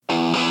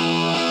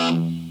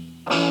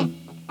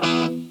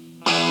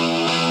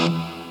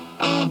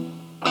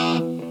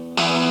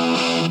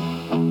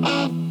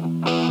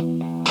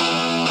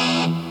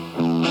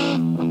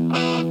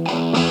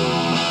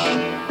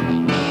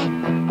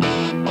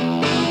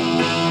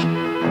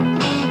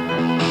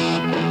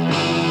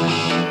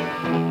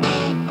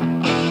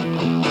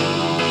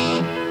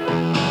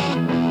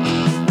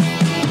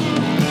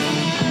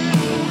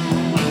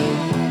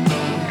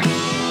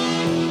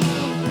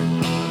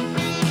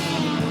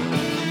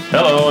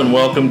Hello and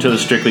welcome to the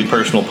Strictly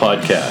Personal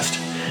Podcast.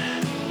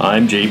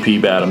 I'm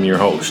JP Badham, your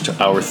host.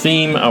 Our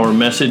theme, our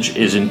message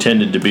is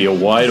intended to be a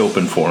wide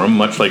open forum,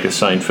 much like a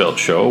Seinfeld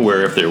show,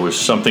 where if there was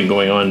something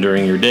going on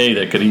during your day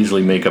that could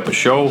easily make up a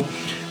show,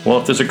 well,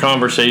 if there's a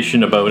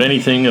conversation about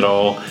anything at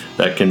all,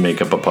 that can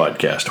make up a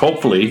podcast.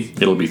 Hopefully,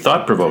 it'll be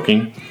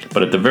thought-provoking,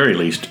 but at the very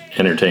least,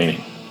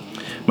 entertaining.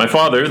 My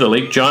father, the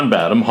late JOHN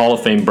BADHAM, Hall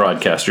of Fame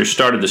broadcaster,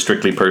 started the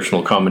Strictly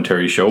Personal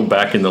Commentary show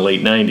back in the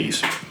late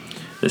 90s.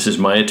 This is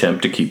my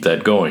attempt to keep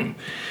that going.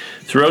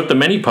 Throughout the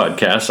many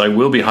podcasts, I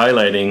will be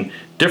highlighting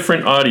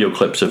different audio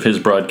clips of his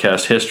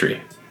broadcast history,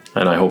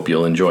 and I hope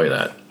you'll enjoy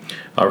that.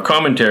 Our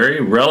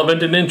commentary,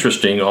 relevant and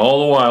interesting,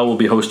 all the while we'll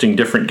be hosting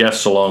different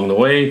guests along the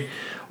way.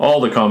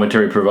 All the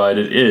commentary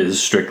provided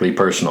is strictly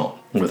personal.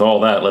 With all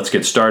that, let's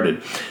get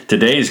started.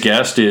 Today's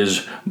guest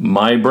is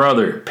my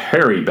brother,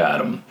 Perry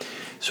Badham.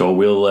 So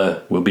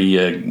we'll be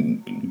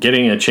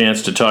getting a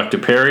chance to talk to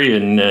Perry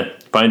and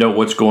find out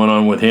what's going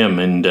on with him,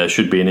 and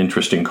should be an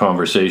interesting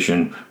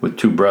conversation with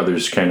two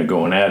brothers kind of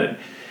going at it.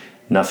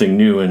 Nothing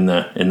new in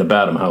the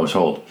Badham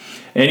household.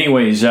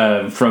 Anyways,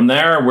 from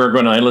there we're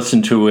going to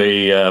listen to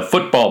a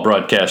football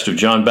broadcast of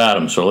JOHN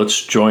BADHAM. So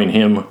let's join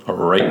him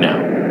right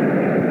now.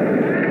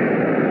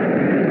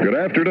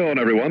 Good afternoon,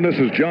 everyone. This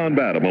is JOHN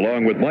BADHAM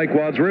along with Mike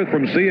Wadsworth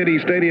from C&E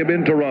Stadium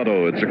in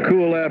Toronto. It's a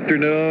cool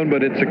afternoon,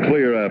 but it's a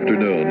clear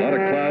afternoon. Not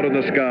a cloud in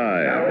the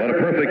sky. What a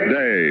perfect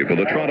day for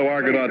the Toronto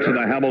Argonauts and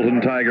the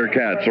Hamilton Tiger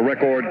Cats. A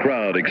record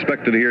crowd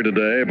expected here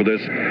today for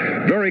this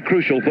very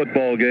crucial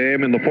football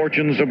game in the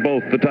fortunes of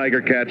both the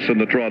Tiger Cats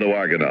and the Toronto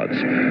Argonauts.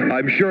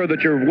 I'm sure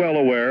that you're well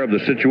aware of the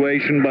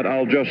situation, but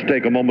I'll just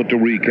take a moment to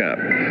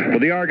recap. For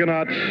the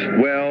Argonauts,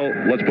 well,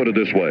 let's put it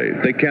this way.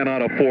 They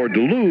cannot afford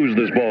to lose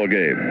this ball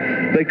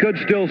game. They could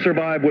still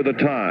survive with a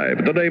tie,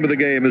 but the name of the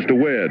game is to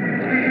win.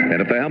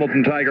 And if the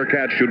Hamilton Tiger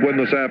Cats should win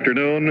this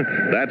afternoon,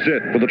 that's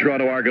it for the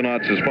Toronto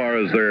Argonauts as far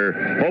as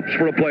their hopes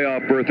for a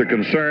playoff berth are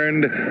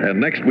concerned. And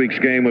next week's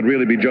game would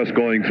really be just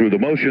going through the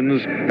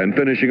motions and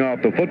finishing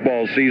off the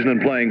football season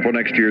and playing for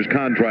next year's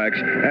contracts.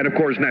 And, of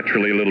course,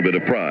 naturally, a little bit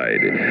of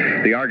pride.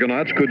 The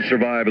Argonauts could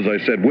survive, as I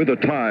said, with a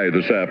tie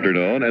this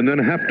afternoon and then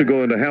have to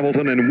go into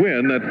Hamilton and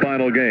win that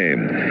final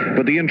game.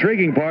 But the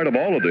intriguing part of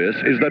all of this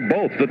is that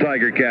both the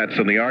Tiger Cats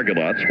and the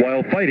Argonauts,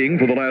 while fighting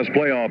for the last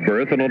playoff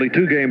berth and only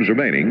 2 games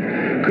remaining,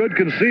 could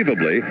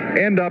conceively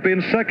end up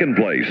in second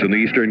place in the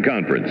Eastern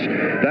Conference.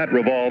 That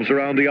revolves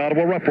around the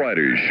Ottawa Rough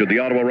Riders. Should the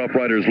Ottawa Rough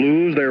Riders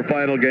lose their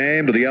final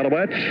game to the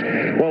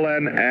Alouettes, well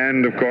then,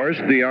 and of course,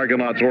 the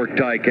Argonauts or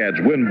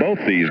Ticats win both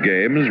these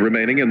games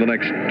remaining in the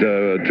next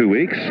 2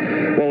 weeks,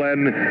 well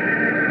then,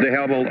 the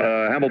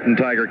Hamilton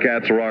Tiger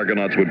Cats or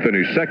Argonauts would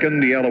finish second,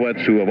 the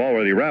Alouettes, who have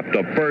already wrapped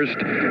up first,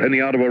 and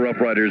the Ottawa Rough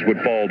Riders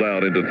would fall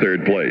down into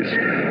third place.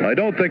 I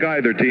don't think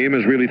either team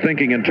is really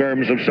thinking in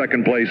terms of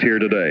second place here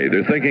today.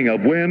 They're thinking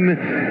of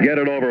win, get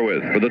it over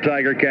with. For the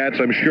Tiger Cats,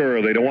 I'm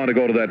sure they don't want to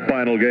go to that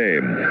final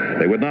game.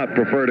 They would not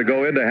prefer to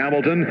go into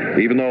Hamilton,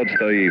 even though it's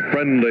the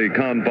friendly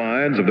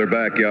confines of their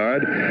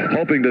backyard,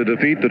 hoping to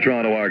defeat the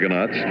Toronto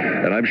Argonauts.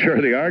 And I'm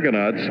sure the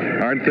Argonauts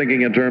aren't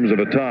thinking in terms of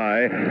a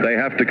tie. They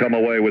have to come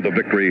away with a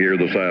victory here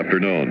this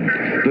afternoon.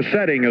 The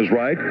setting is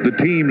right. The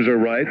teams are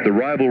right. The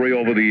rivalry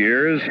over the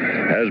years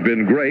has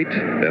been great.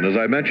 And as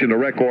I mentioned, a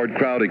record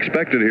crowd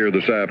expected here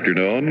this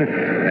afternoon.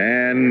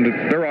 And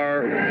there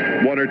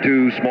are 1 or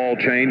 2 small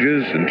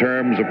changes in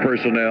terms of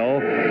personnel.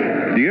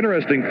 The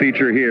interesting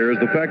feature here is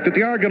the fact that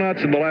the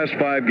Argonauts in the last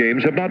 5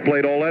 games have not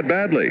played all that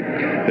badly.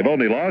 They've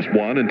only lost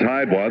 1 and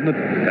tied 1.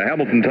 The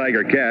Hamilton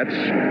Tiger Cats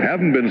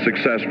haven't been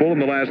successful in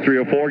the last 3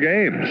 or 4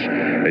 games.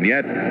 And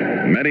yet,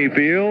 many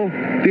feel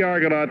the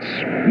Argonauts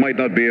might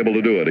not be able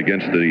to do it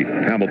against the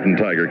Hamilton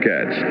Tiger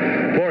Cats.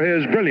 For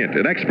his brilliant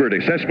and expert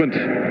assessment,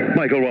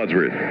 Michael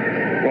Wadsworth.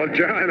 Well,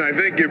 John, I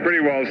think you pretty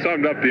well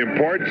summed up the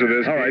importance of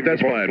this. All right,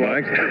 that's fine,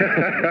 Mike.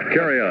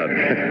 Carry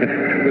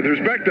on. With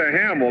respect to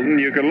Hamilton,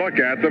 you can look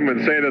at them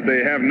and say that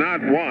they have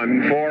not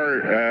won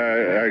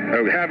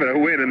having a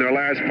win in their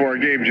last 4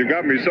 games. You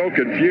got me so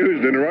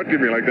confused,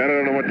 interrupting me like that, I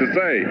don't know what to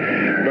say.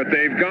 But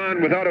they've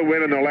gone without a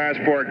win in their last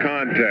 4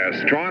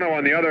 contests. Toronto,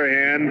 on the other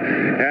hand,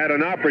 had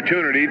an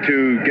opportunity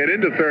to get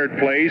into third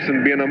place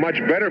and be in a much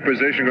better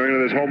position going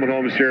into this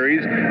home-and-home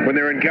series when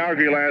they were in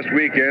Calgary last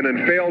weekend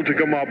and failed to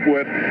come up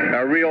with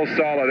a real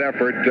solid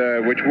effort,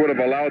 which would have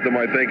allowed them,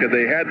 I think, if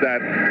they had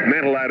that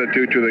mental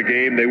attitude to the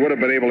game, they would have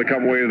been able to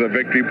come away with a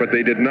victory, but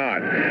they did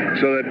not.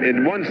 So that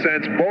in one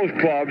sense, both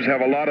clubs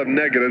have a lot of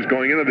negatives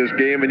going into this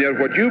game, and yet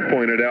what you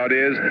pointed out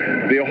is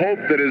the hope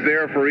that is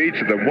there for each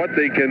of them, what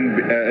they can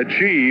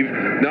achieve,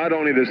 not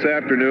only this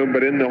afternoon,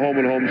 but in the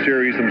home-and-home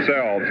series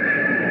themselves.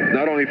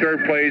 not only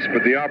third place,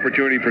 but the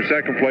opportunity for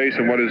second place.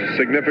 And what is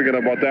significant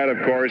about that,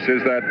 of course,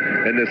 is that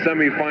in the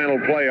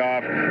semifinal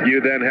playoff,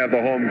 you then have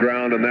the home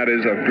ground, and that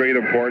is of great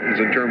importance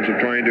in terms of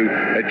trying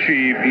to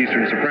achieve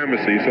Eastern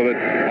supremacy. So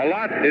that a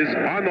lot is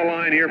on the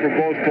line here for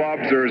both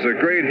clubs. There's a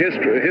great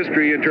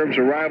history in terms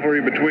of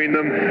rivalry between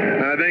them.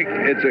 And I think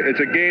it's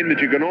a game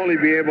that you can only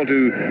be able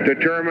to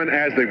determine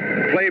as the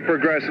play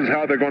progresses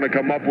how they're going to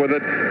come up with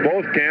it.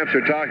 Both camps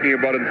are talking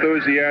about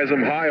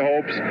enthusiasm, high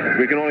hopes.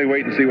 We can only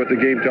wait and see what the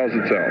game tells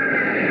itself.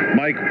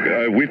 Mike,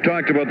 we've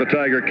talked about the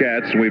Tiger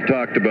Cats and we've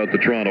talked about the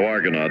Toronto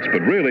Argonauts,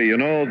 but really, you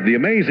know, the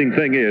amazing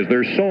thing is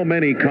there's so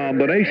many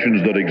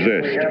combinations that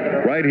exist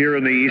right here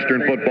in the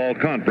Eastern Football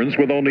Conference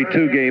with only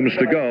 2 games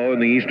to go in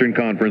the Eastern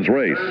Conference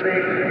race.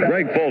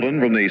 Greg Fulton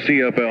from the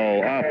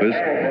CFL office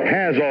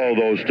has all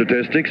those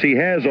statistics. He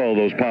has all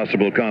those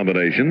possible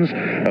combinations,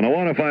 and I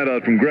want to find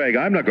out from Greg.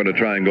 I'm not going to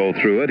try and go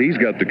through it. He's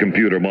got the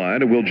computer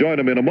mind, and we'll join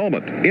him in a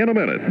moment. In a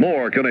minute,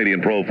 more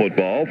Canadian pro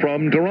football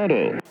from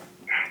Toronto.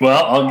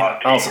 Well,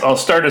 I'll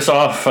start us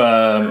off.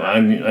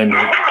 I'm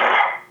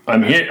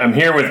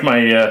here with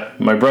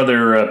my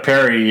brother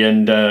Perry,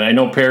 and I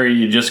know, Perry,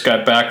 you just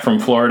got back from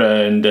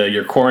Florida, and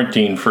you're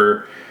quarantined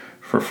for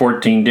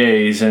 14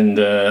 days, and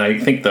I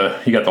think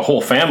you got the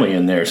whole family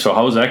in there. So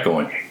how's that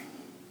going?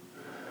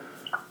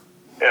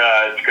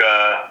 Yeah,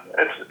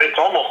 it's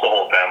almost the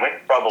whole family.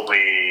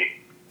 Probably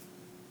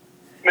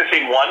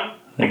missing one,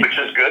 which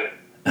is good.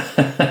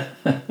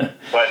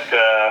 But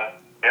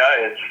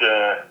it's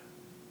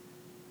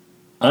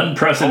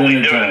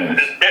unprecedented totally times.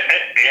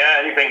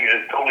 Anything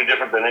is totally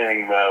different than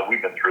anything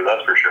we've been through.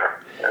 That's for sure.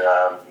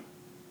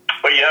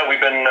 But yeah, we've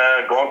been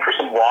going for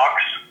some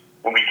walks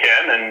when we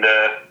can,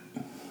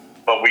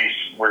 but we're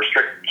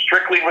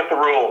strictly with the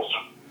rules.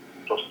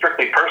 So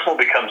strictly personal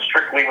becomes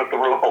strictly with the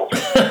rules.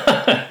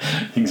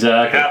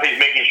 Exactly. Kathy's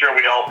making sure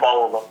we all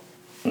follow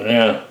them.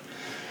 Yeah.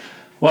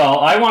 Well,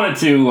 I wanted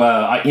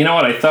to, you know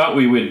what I thought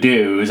we would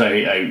do is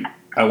I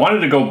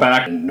wanted to go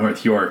back in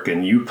North York,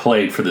 and you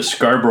played for the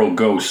Scarborough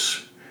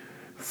Ghosts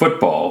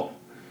football,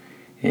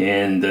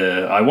 and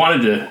I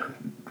wanted to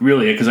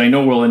really, because I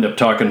know we'll end up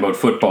talking about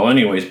football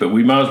anyways, but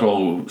we might as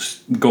well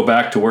go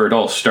back to where it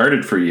all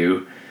started for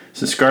you.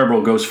 It's the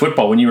Scarborough Ghosts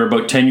football when you were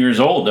about 10 years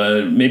old.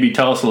 Maybe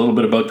tell us a little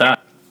bit about that.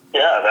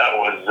 Yeah, that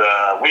was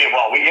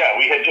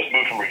we had just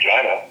moved from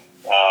Regina,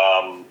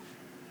 and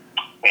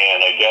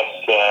I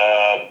guess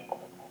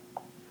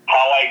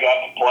how I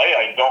got to play,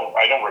 I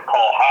don't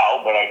recall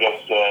how, but I guess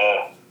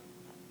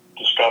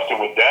discussed it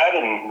with Dad,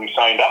 and we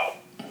signed up.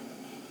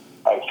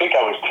 I think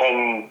I was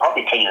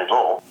probably 10 years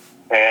old,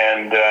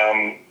 and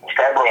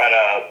Scarborough had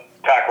a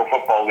tackle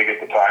football league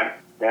at the time,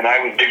 and I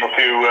was able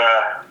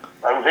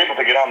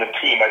to get on the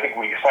team. I think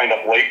we signed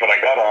up late, but I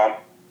got on,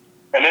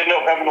 and ended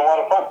up having a lot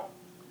of fun.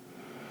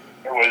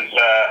 It was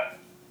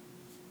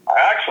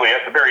actually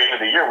at the very end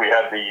of the year we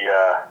had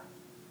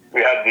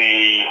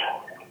the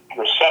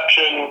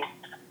reception,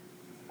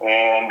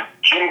 and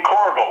Jim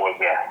Corrigal was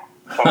there.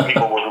 Some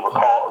people would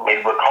recall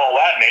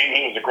that name.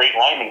 He was a great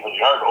lineman for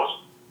the Argos,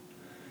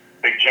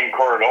 big Jim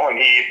Corrigal, and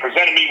he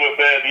presented me with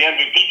the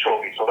MVP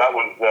trophy. So that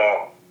was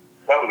a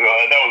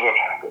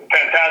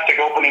fantastic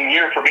opening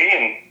year for me,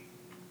 and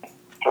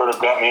sort of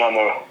got me on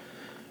the.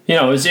 You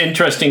know, it was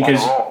interesting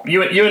because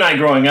you and I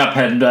growing up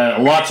had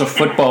lots of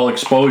football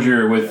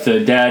exposure with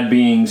Dad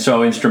being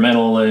so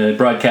instrumental in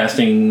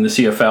broadcasting the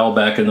CFL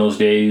back in those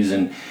days,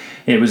 and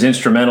it was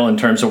instrumental in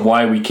terms of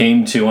why we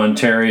came to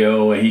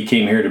Ontario. He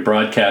came here to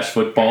broadcast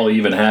football. He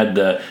even had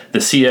the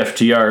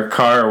CFTR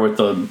car with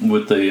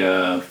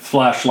the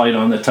flashlight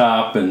on the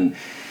top, and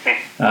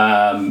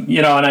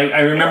you know, and I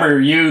remember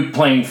you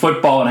playing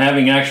football and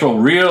having actual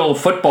real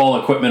football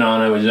equipment on.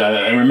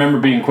 I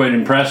remember being quite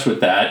impressed with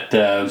that.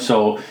 I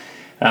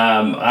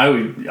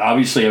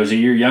was a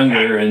year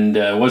younger and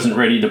wasn't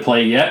ready to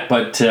play yet,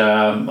 but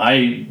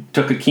I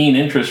took a keen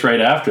interest right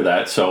after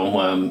that.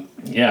 So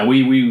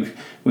we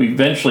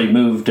eventually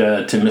moved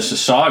to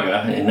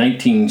Mississauga in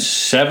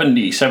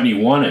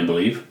 1971, I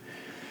believe.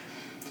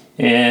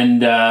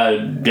 And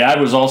Dad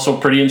was also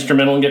pretty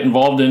instrumental in getting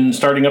involved in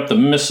starting up the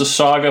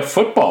Mississauga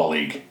Football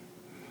League.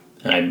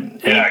 At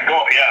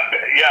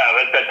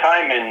that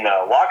time in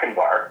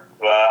Lochinvar,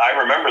 I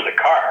remember the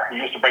car. He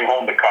used to bring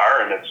home the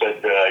car, and it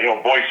said,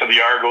 Voice of the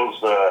Argos,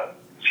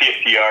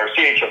 CFTR,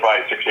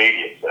 CHFI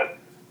 680, it said.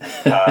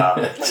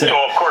 So,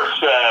 of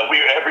course,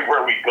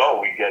 everywhere we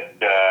go, we get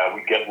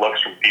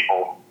looks from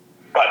people,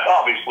 but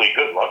obviously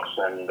good looks,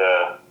 and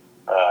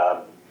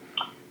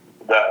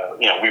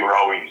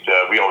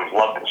we always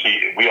loved to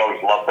see. We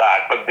always loved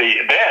that. But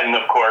then,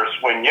 of course,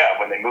 when we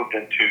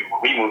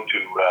moved to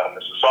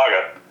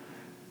Mississauga,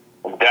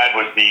 and Dad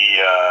was the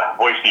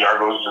voice of the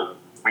Argos.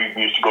 We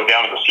used to go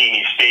down to the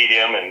CNE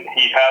Stadium, and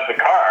he'd have the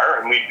car,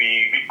 and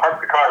we'd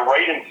park the car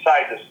right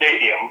inside the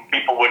stadium.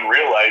 People wouldn't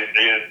realize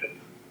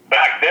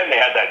back then they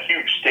had that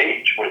huge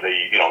stage where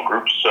the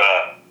groups.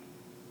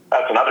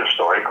 That's another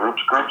story.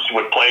 Groups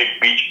would play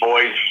Beach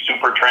Boys,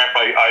 Supertramp.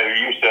 I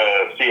used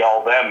to see all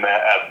of them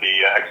at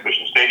the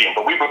exhibition stadium.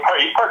 But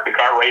he'd park the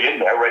car right in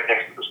there, right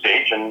next to the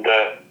stage, and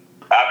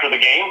after the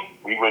game,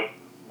 we would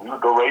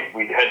go right.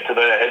 We'd head to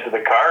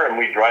the car, and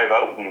we'd drive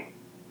out, and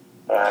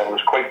it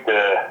was quite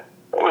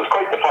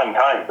the fun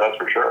times, that's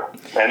for sure.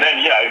 And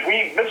then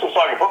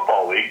Mississauga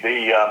Football League.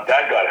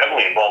 Dad got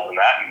heavily involved in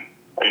that, and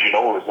as you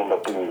know, was ended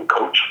up being the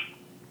coach.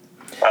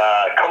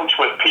 Coach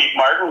with Pete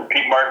Martin.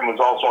 Pete Martin was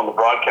also on the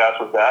broadcast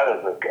with that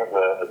as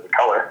a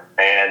color.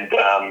 And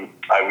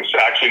I was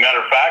actually, matter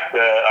of fact,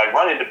 I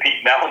run into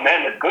Pete now and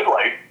then at Good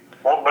Life.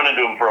 Won't run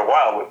into him for a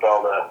while with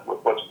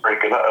what's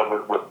breaking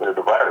up with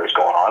the virus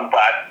going on.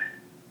 But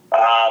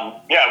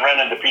I ran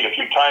into Pete a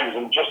few times,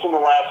 and just in the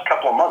last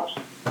couple of months.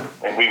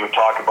 And we would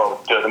talk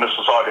about the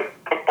Mississauga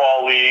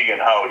Football League and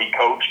how he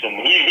coached. And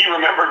he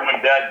remembered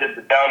when Dad did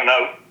the down and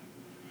out,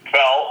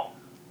 fell,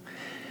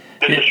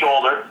 did the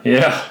shoulder.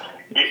 Yeah.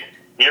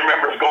 He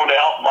remembers going to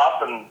help him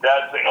up, and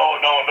Dad saying, "Oh,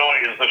 no,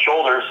 it's the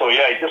shoulder." So, he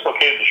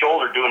dislocated the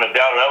shoulder doing a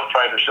down and out,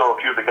 trying to show a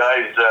few of the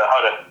guys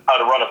how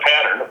to run a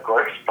pattern, of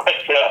course. But,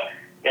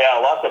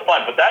 lots of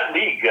fun. But that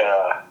league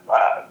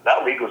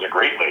was a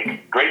great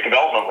league. Great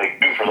development league,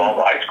 too, for all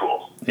the high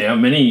schools. Yeah,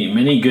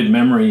 many good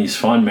memories,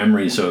 fond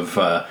memories of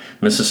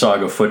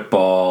Mississauga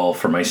football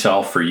for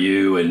myself, for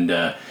you, and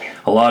a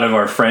lot of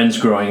our friends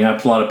growing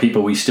up, a lot of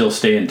people we still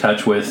stay in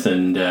touch with,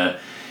 and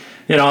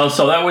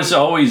so that was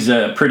always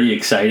pretty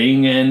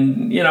exciting.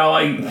 And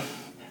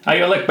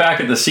I look back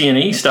at the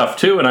CNE stuff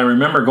too, and I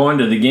remember going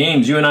to the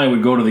games. You and I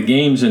would go to the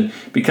games, and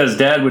because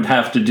Dad would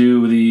have to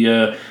do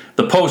the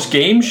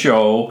post-game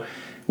show,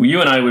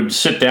 you and I would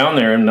sit down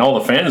there, and all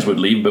the fans would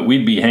leave, but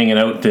we'd be hanging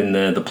out, and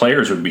the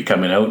players would be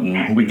coming out,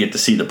 and we'd get to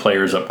see the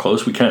players up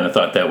close. We kind of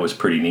thought that was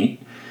pretty neat.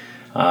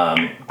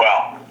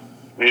 Well,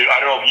 I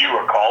don't know if you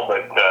recall,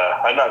 but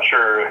I'm not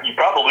sure. You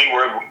probably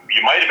were.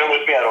 You might have been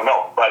with me. I don't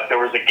know. But there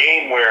was a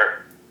game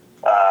where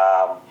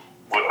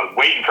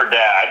waiting for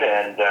Dad,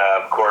 and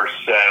of course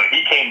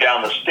he came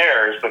down the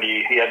stairs, but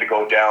he had to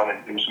go down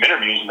and do some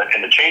interviews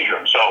in the change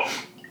room. So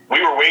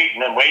we were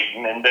waiting,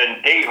 and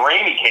then Dave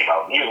Ramey came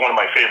out. He was one of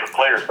my favorite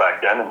players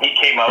back then, and he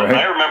came out. Right. And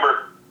I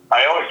remember,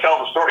 I always tell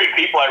the story to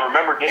people. I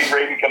remember Dave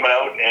Ramey coming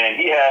out, and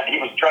he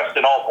was dressed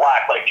in all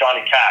black like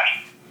Johnny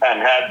Cash, and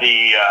had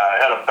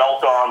a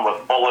belt on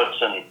with bullets,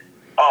 and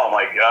oh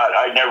my God,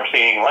 I'd never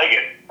seen anything like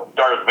it,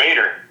 Darth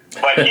Vader.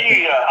 But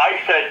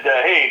I said,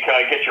 "Hey, can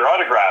I get your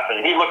autograph?"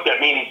 And he looked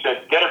at me and he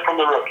said, "Get it from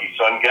the rookie,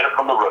 son. Get it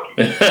from the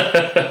rookie."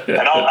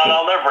 and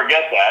I'll never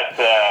forget that.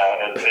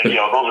 And those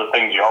are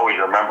things you always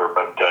remember.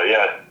 But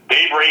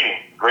Dave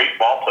Ramey, great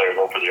ball player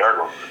though for the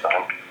Argos at the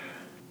time.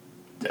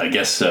 I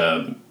guess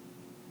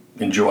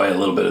enjoy a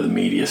little bit of the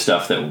media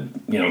stuff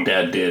that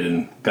Dad did,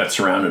 and got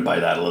surrounded by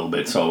that a little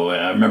bit. So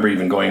I remember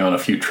even going on a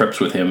few trips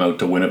with him out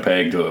to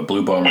Winnipeg to a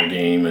Blue Bomber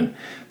game, and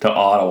to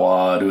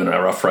Ottawa doing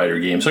a Rough Rider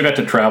game. So I got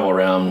to travel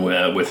around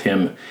with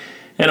him,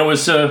 and it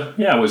was a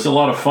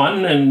lot of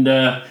fun. And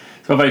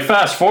so if I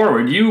fast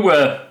forward, you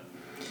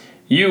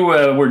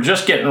were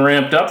just getting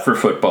ramped up for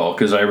football,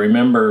 because I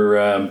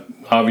remember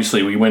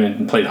obviously we went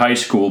and played high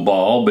school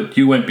ball, but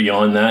you went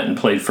beyond that and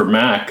played for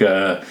Mac.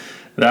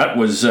 That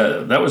was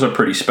a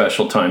pretty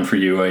special time for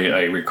you.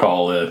 I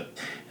recall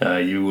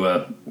you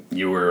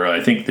were,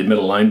 I think, the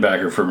middle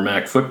linebacker for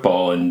Mac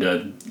football, and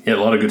you had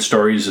a lot of good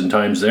stories and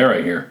times there,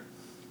 I hear.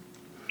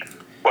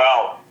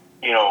 Well,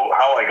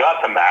 how I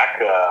got to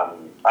Mac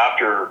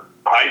after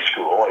high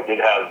school, I did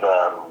have.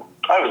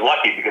 I was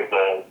lucky because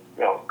a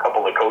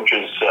couple of the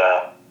coaches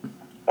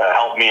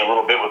helped me a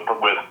little bit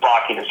with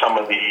talking to some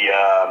of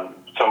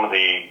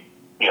the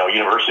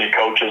university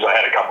coaches. I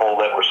had a couple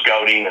that were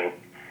scouting,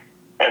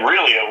 and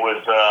really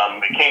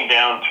it came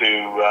down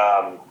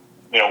to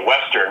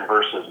Western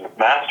versus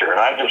McMaster, and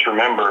I just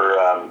remember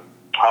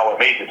how I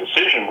made the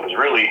decision was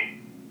really.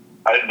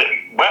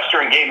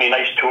 Western gave me a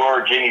nice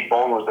tour. Jamie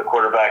Bone was the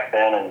quarterback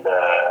then, and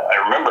I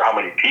remember how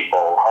many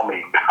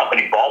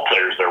ball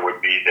players there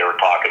would be. They were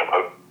talking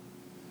about,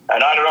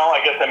 and I don't know.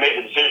 I guess I made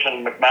the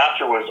decision.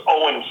 McMaster was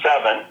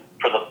 0-7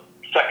 for the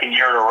second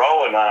year in a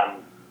row, and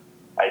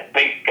I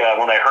think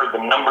when I heard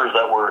the numbers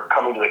that were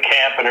coming to the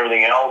camp and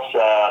everything else,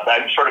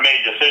 I sort of made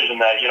a decision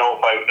that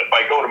if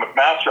I go to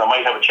McMaster, I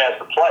might have a chance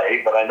to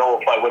play. But I know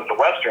if I went to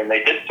Western,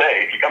 they did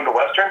say if you come to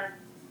Western,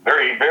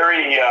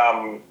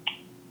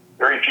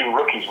 very few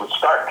rookies would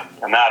start,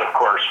 and that, of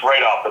course,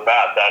 right off the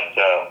bat,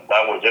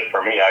 that was it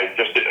for me.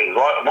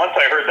 Once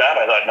I heard that,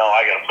 I thought, no,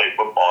 I got to play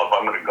football. If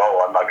I'm going to go,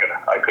 I'm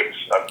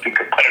too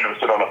competitive to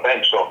sit on a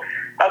bench. So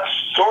that's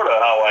sort of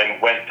how I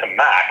went to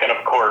Mac, and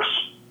of course,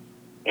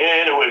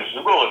 it was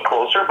a little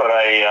closer. But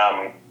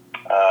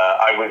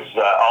I was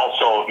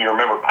also, if you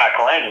remember Pat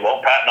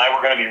Colangelo, Pat and I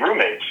were going to be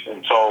roommates,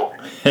 and so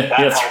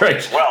that's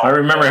right. Well, I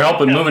remember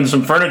helping moving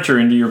some furniture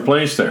into your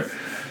place there.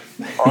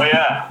 Oh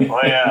yeah,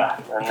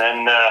 and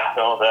then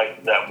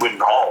that Whitten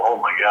Hall. Oh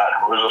my God,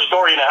 it was a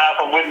story and a half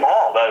on Whitten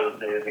Hall.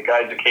 The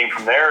guys that came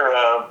from there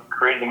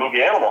created the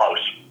movie Animal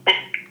House.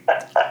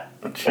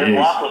 There's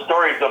lots of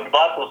stories about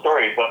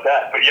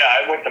that. But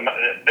yeah, I went to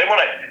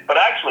but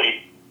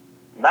actually,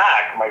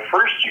 Mac, my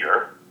first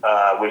year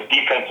was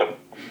defensive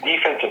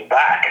defensive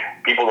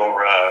back.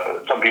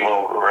 Some people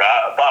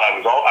thought I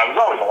was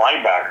always a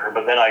linebacker,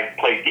 but then I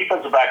played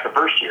defensive back the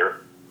first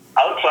year,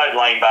 outside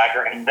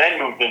linebacker, and then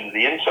moved into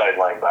the inside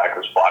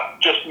linebacker spot,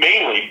 just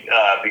mainly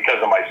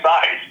because of my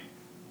size.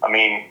 I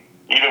mean,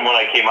 even when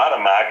I came out of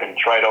MAC and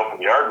tried out for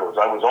the Argos,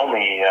 I was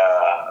only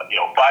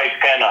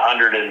 5'10",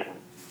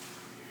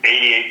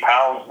 188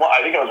 pounds. Well,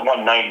 I think I was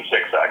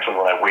 196 actually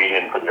when I weighed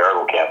in for the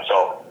Argo camp.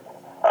 So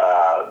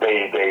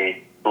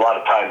they a lot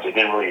of times they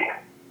didn't really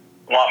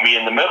want me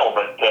in the middle,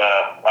 but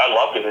I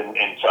loved it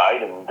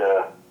inside and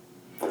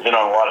was in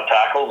on a lot of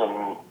tackles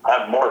and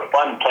had more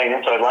fun playing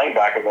inside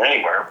linebacker than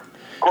anywhere.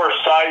 Of course,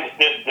 size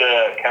did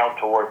count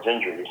towards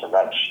injuries, and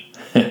I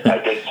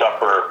did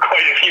suffer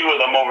quite a few of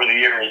them over the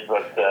years.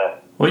 But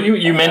well,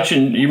 you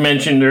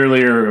mentioned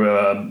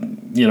earlier,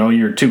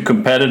 you're too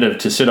competitive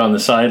to sit on the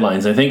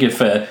sidelines. I think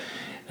if I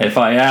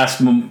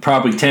asked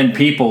probably 10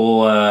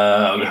 people,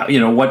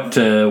 what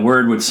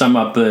word would sum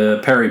up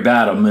Perry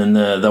Badham, and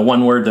the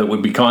one word that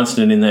would be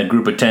constant in that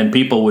group of 10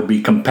 people would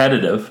be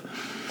competitive.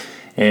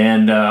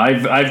 And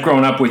I've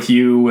grown up with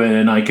you,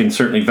 and I can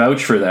certainly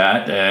vouch for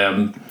that.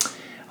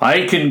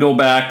 I can go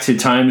back to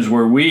times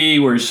where we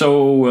were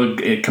so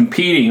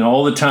competing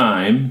all the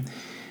time,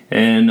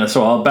 and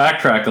so I'll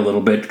backtrack a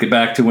little bit, get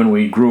back to when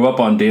we grew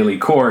up on Daly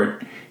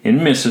Court in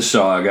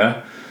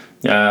Mississauga.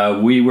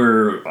 We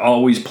were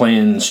always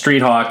playing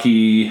street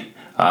hockey.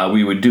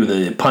 We would do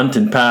the punt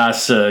and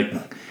pass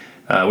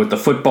with the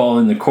football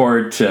in the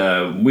court.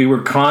 We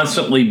were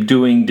constantly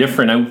doing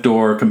different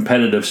outdoor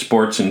competitive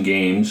sports and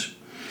games.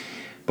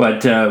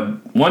 But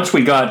once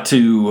we got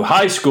to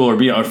high school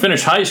or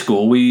finished high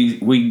school,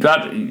 you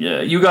got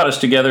us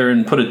together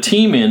and put a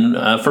team in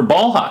for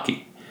ball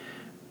hockey.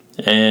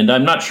 And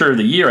I'm not sure of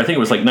the year. I think it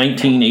was like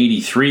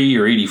 1983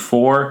 or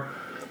 84.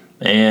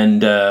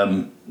 And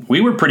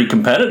we were a pretty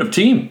competitive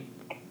team.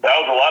 That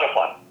was a lot of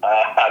fun.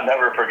 I'll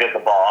never forget the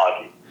ball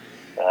hockey.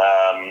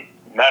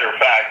 Matter of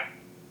fact,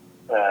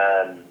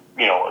 a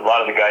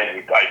lot of the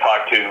guys I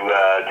talk to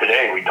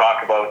today, we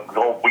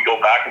go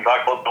back and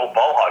talk about the old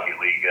ball hockey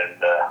league,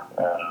 and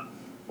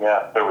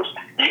there was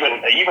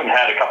I even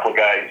had a couple of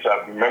guys.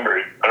 I don't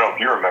know if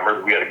you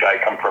remember, we had a guy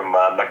come from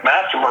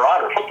McMaster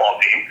Marauder football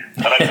team,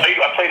 and I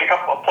played a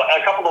couple of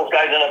those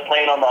guys ended up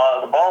playing on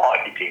the ball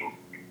hockey team.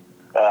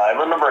 I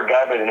remember a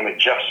guy by the name of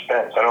Jeff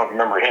Spence. I don't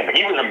remember him, but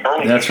he was in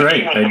Burlington. That's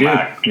right, I do.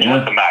 He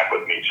went to MAC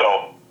with me.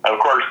 So, of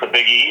course, the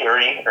Big E,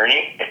 Ernie.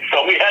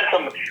 So we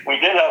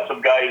did have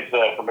some guys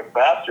from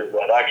McMaster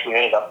that actually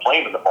ended up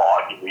playing in the ball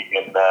hockey league.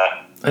 And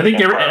I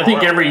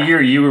think every year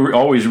you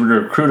always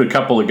recruit a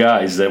couple of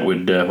guys that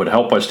would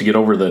help us to get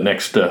over the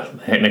next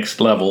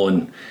level.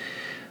 And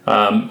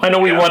I know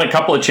we won a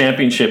couple of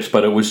championships,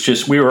 but it was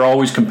just we were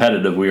always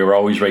competitive. We were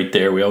always right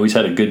there. We always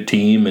had a good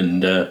team,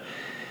 and it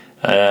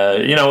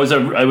was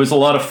a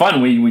lot of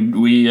fun. We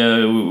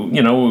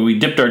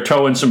dipped our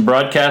toe in some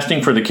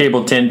broadcasting for the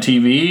Cable 10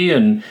 TV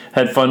and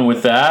had fun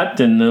with that,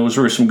 and those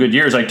were some good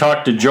years. I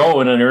talked to Joe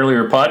in an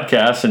earlier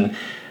podcast, and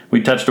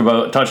we touched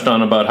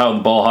on how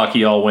the ball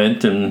hockey all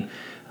went and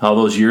how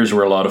those years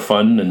were a lot of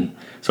fun. And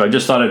so I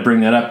just thought I'd bring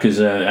that up because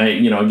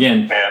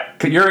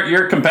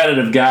you're a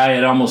competitive guy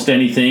at almost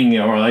anything,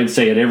 or I'd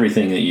say at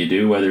everything that you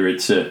do, whether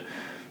it's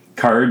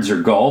cards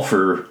or golf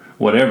or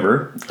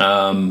whatever.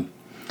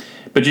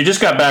 But you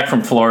just got back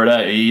from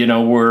Florida.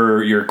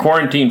 You're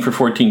quarantined for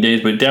 14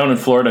 days, but down in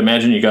Florida, I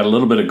imagine you got a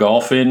little bit of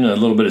golf in, a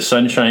little bit of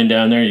sunshine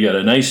down there. You got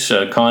a nice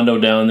condo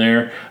down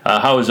there.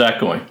 How is that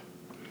going?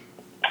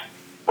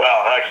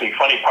 Well, actually,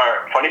 funny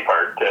part.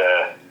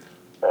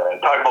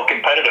 Talk about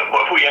competitive.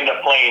 We end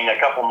up playing a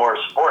couple more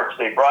sports.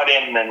 They brought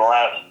in the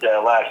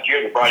last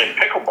year. They brought in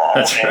pickleball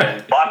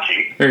and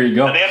bocce. There you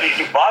go. And they have these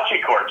new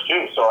bocce courts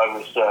too. So I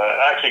was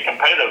actually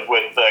competitive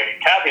with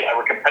Kathy and I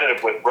were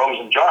competitive with Rose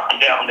and John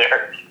down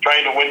there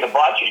trying to win the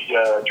bocce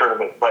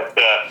tournament. But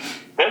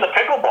then the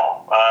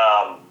pickleball,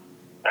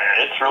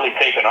 it's really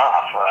taken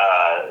off.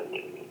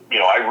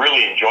 I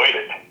really enjoyed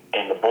it,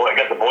 and I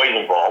got the boys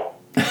involved.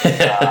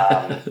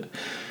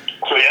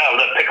 So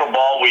the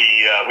pickleball,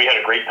 we had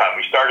a great time.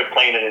 We started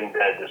playing it in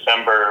late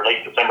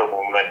December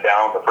when we went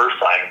down the first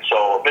time.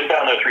 So I've been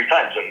down there 3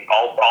 times, and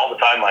all the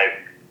time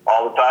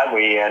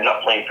we end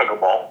up playing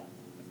pickleball.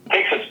 It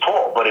takes its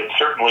toll, but it's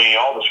certainly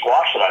all the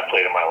squash that I've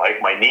played in my life.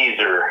 My knees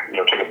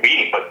took a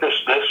beating, but this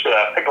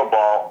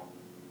pickleball,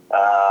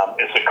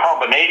 it's a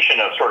combination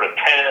of sort of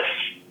tennis,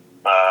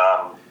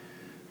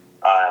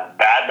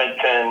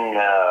 badminton.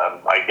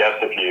 I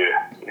guess if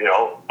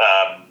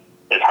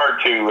it's hard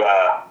to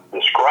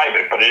describe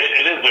it, but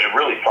it is a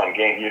really fun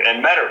game.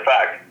 And matter of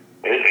fact,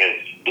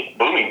 it's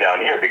booming down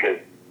here because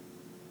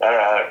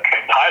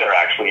Tyler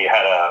actually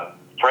had a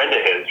friend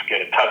of his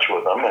get in touch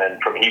with him, and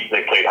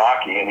they played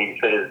hockey, and he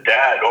said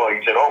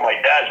my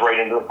dad's right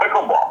into the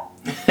pickleball.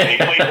 And he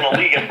plays in a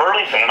league in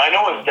Burlington, and I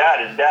know his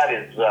dad is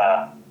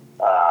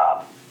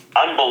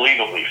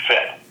unbelievably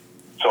fit.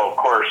 So of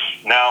course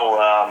now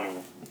I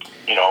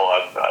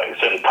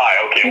said to Ty,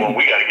 okay, well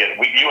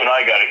you and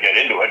I got to get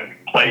into it and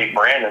play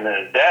Brandon and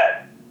his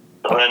dad.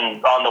 So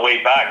then on the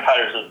way back,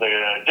 Tyler says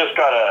they just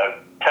got a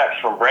text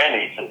from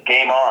Brandy. It says,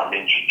 game on.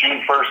 In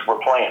June 1st, we're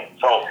playing.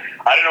 So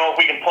I don't know if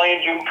we can play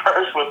in June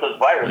 1st with this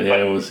virus.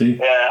 Yeah, we'll see.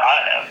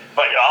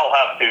 But I'll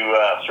have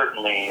to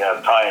certainly,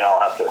 Ty and I'll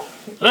have to.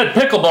 That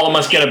pickleball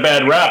must get a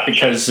bad rap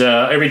because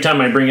every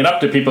time I bring it up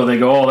to people, they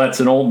go, oh, that's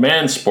an old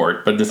man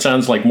sport. But it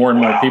sounds like more and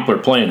more people are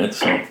playing it.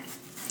 So. Yeah,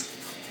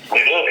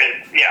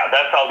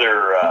 that's how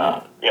they're,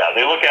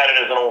 they look at it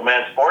as an old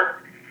man sport.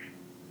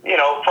 You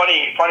know,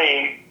 funny,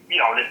 you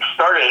know, it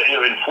started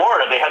in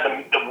Florida. They had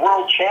the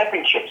World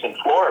Championships in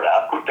Florida.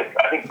 I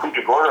think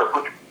Punta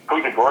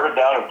Gorda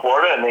down in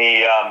Florida, and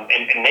they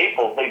in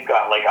Naples they've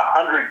got like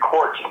 100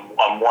 courts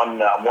on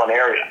one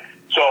area.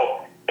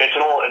 So they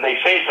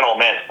say it's an old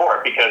man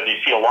sport because you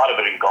see a lot of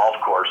it in golf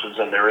courses,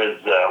 and there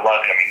is a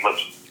lot.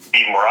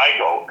 Even where I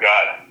go,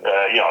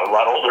 a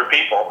lot of older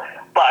people,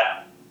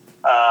 but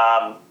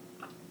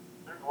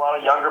there's a lot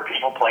of younger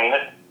people playing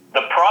it.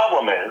 The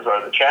problem is,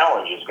 or the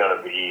challenge is going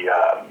to be,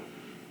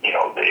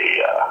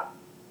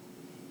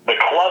 the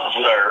clubs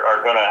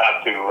are going to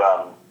have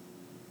to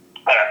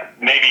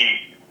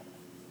maybe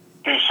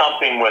do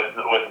something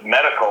with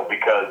medical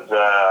because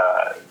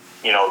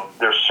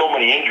there's so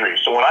many injuries.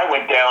 So when I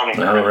went down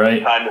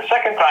the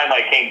second time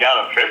I came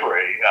down in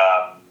February,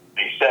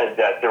 they said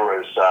that there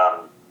was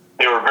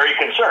they were very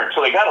concerned.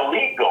 So they got a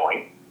league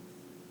going,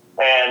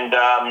 and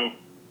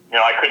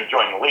I couldn't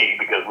join the league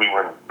because we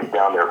were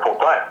down there full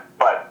time,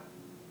 but.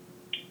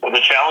 Well,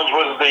 the challenge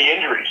was the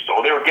injuries. So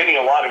they were getting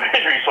a lot of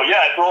injuries. So,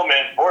 yeah, it's an old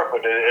man sport,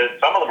 but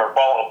some of them are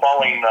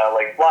falling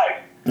like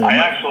flies. Mm-hmm.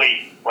 I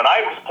actually, when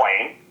I was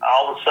playing,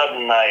 all of a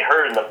sudden I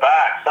heard in the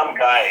back some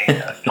guy,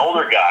 an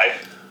older guy,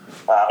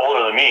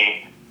 older than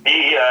me,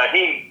 he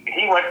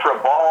went for a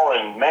ball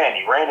and, man,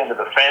 he ran into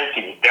the fence.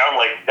 He was down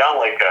like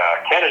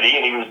Kennedy,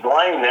 and he was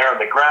lying there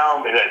on the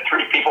ground. They had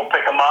 3 people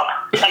pick him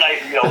up. And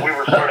we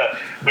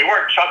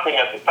weren't chuckling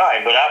at the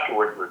time, but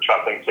afterwards we were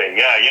chuckling, saying,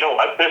 yeah, you know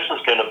what, this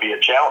is going to be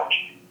a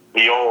challenge.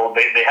 They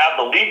have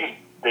the leagues,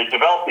 they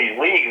develop these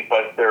leagues,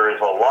 but there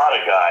is a lot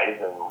of guys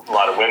and a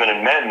lot of women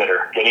and men that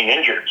are getting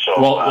injured. So,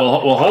 hold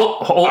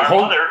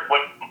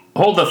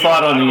the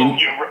thought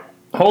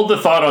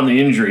on the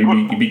injury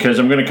because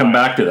I'm going to come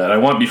back to that. I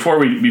want before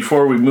we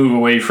move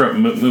away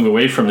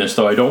from this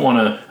though. I don't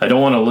want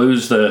to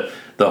lose the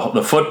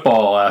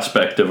football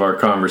aspect of our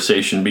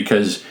conversation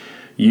because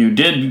you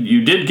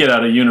did get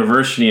out of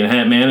university and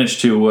had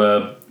managed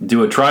to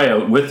do a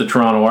tryout with the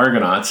Toronto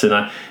Argonauts, and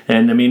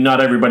I mean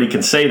not everybody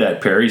can say that,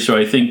 Perry. So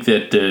I think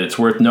that it's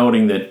worth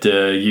noting that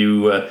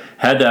you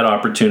had that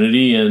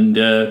opportunity, and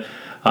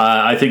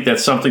I think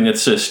that's something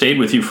that's stayed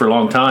with you for a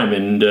long time.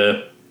 And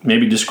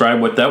maybe describe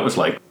what that was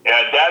like.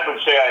 Yeah, Dad would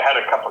say I had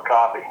a cup of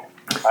coffee.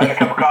 I had a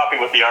cup of coffee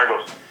with the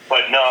Argos,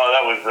 but no,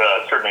 that was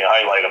certainly a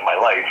highlight of my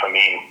life. I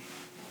mean.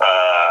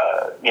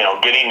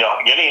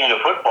 Getting into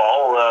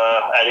football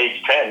at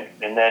age 10,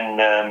 and then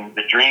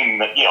the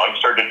dream, I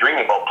started to dream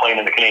about playing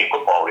in the Canadian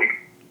Football League.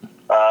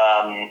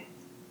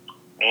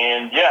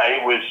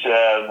 It was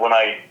when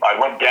I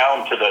went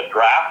down to the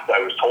draft,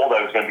 I was told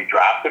I was going to be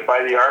drafted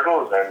by the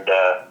Argos, and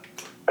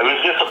it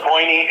was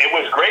disappointing. It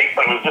was great,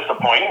 but it was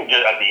disappointing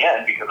at the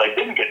end because I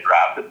didn't get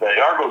drafted. The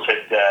Argos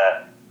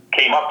had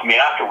came up to me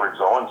afterwards,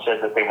 though, and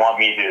said that they want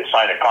me to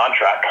sign a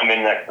contract, come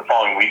in the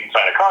following week and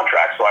sign a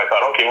contract. So I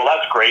thought, okay, well,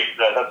 that's great.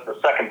 That's the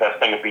second best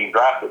thing of being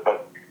drafted.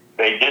 But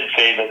they did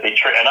say that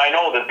and I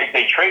know that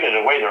they traded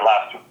away their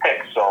last 2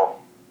 picks. So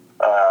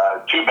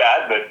too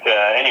bad. But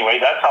anyway,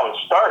 that's how it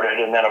started.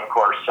 And then, of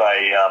course,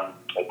 I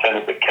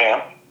attended the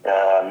camp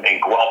in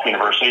Guelph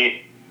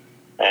University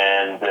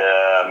and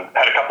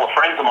had a couple of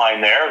friends of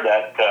mine there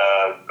that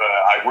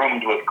I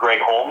roomed with Greg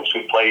Holmes,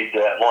 who played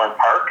at Lauren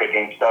Park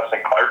against us in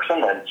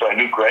Clarkson, and so I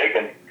knew Greg,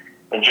 and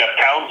Jeff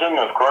Townsend,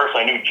 of course.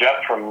 I knew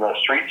Jeff from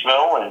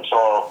Streetsville, and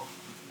so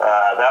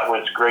that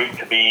was great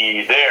to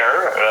be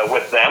there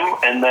with them.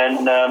 And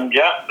then,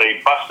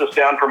 they bussed us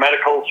down for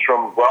medicals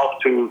from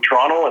Guelph to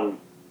Toronto, and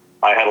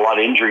I had a lot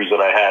of injuries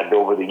that I had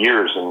over the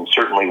years, and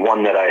certainly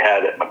one that I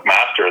had at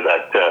McMaster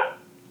that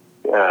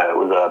it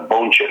was a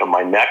bone chip in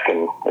my neck,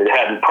 and it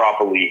hadn't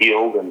properly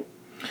healed, and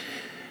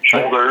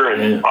shoulder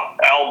and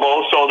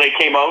elbow. So they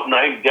came out, and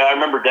I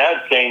remember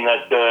Dad saying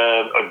that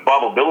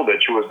Bob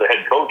Obilovich, who was the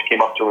head coach,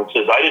 came up to him and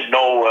says, "I didn't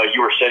know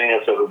you were sending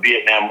us a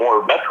Vietnam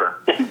War veteran."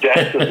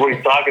 Dad says, "What are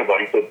you talking about?"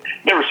 He said,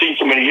 "Never seen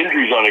so many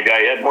injuries on a guy.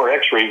 He had more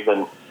X-rays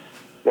than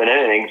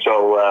anything."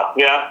 So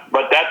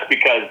but that's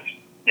because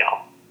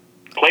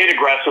played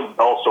aggressive,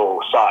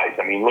 also size.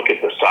 I mean, look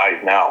at the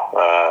size now.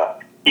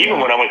 Even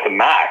when I went to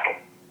Mac.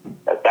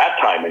 At that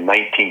time in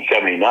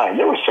 1979,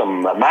 there was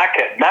some Mac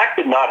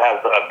did not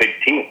have a big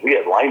team. We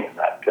had linemen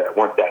that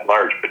weren't that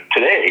large. But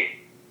today,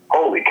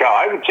 holy cow!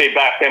 I would say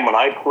back then when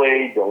I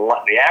played,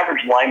 the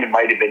average lineman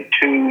might have been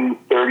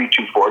 230,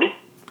 240.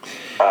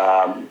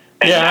 Now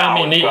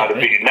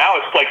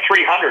it's like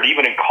 300,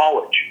 even in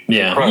college.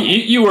 Yeah,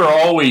 you were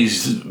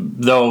always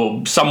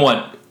though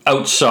somewhat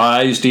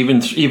outsized.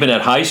 Even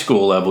at high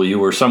school level, you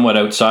were somewhat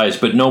outsized,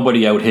 but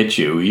nobody out-hit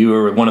you. You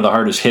were one of the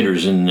hardest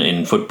hitters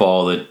in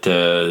football. That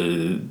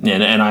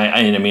and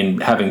I mean,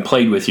 having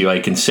played with you, I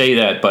can say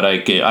that. But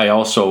I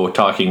also,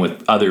 talking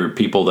with other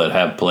people that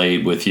have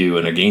played with you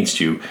and against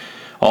you,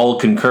 all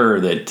concur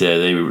that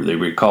they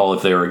recall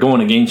if they were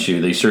going against you,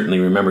 they certainly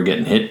remember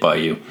getting hit by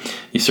you.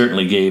 You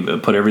certainly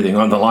put everything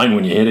on the line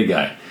when you hit a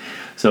guy.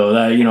 So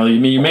that,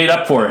 you made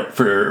up for it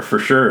for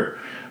sure.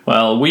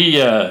 Well, we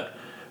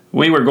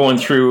were going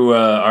through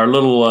our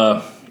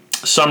little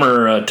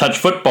summer touch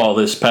football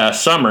this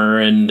past summer,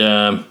 and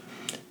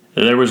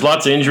there was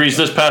lots of injuries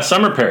this past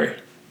summer, Perry.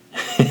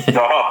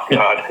 Oh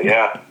God,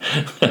 yeah,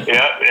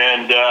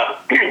 and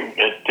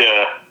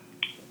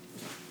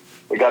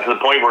we got to the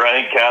point where I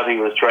think Kathy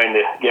was trying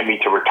to get me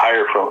to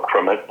retire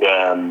from it.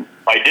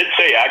 I did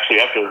say, actually,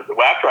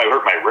 after I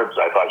hurt my ribs,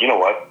 I thought, you know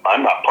what,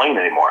 I'm not playing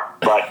anymore.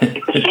 But as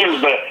soon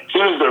as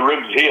the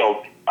ribs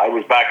healed, I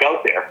was back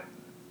out there.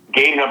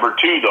 Game number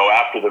 2, though,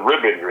 after the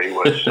rib injury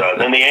was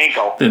then the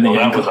ankle.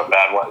 That was a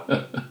bad one.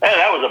 And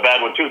that was a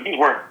bad one too. These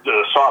weren't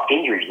soft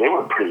injuries; they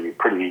were pretty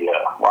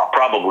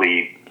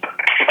probably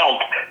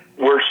felt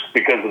worse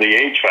because of the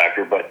age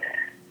factor. But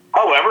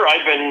however,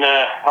 I've been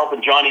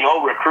helping Johnny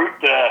O recruit.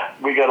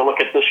 We got to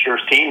look at this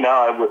year's team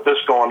now with this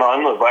going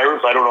on, the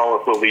virus. I don't know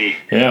if we'll be.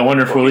 Yeah, I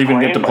wonder if we'll even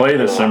get to play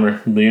this summer.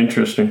 It'll be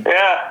interesting.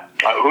 Yeah,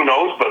 who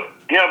knows? But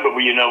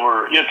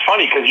it's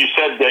funny because you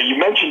said you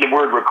mentioned the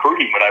word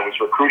recruiting when I was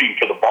recruiting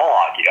for the ball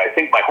hockey. I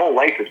think my whole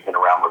life has been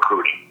around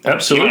recruiting.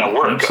 Absolutely, even at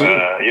work.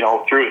 Absolutely.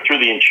 Through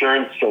the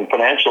insurance and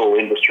financial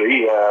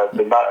industry,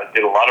 did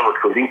a lot of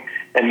recruiting.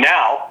 And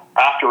now,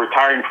 after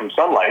retiring from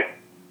Sun Life,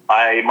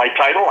 my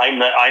title, I'm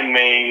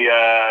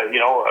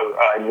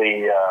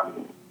the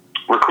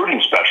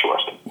recruiting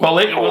specialist. Well,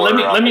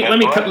 let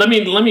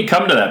me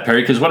come to that,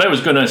 Perry, because what I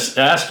was going to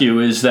ask you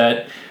is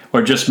that,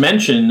 or just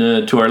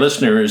mention to our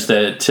listeners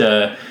that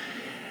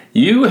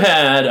you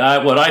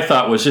had what I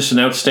thought was just an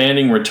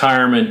outstanding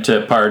retirement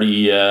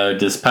party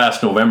this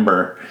past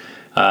November.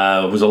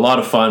 It was a lot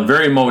of fun,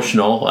 very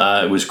emotional.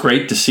 It was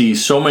great to see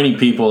so many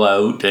people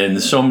out and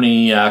so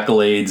many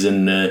accolades,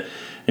 and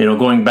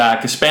going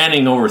back,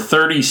 spanning over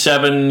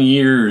 37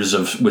 years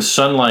with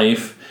Sun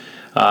Life.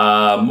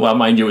 Well,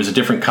 mind you, it was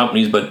different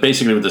companies, but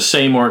basically with the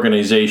same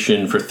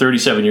organization for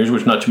 37 years,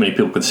 which not too many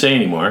people could say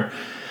anymore.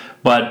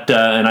 But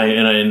and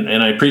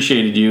I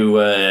appreciated you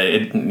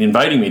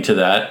inviting me to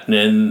that,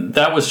 and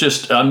that was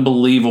just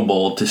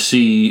unbelievable to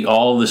see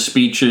all the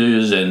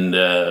speeches and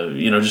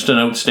just an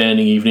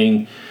outstanding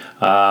evening.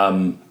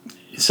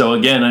 So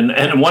again,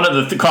 and one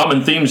of the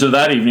common themes of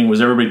that evening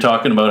was everybody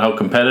talking about how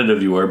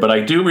competitive you were. But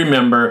I do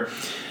remember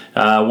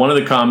one of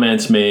the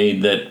comments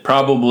made that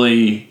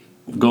probably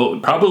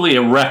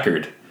a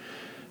record.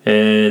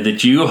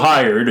 That you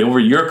hired over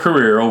your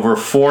career over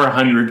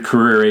 400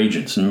 career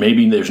agents, and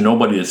maybe there's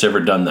nobody that's ever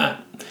done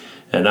that.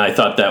 And I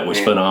thought that was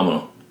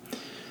phenomenal.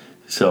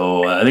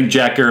 So I think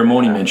Jack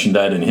Aramoni mentioned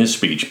that in his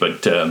speech.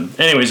 But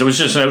anyways, it was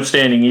just an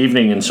outstanding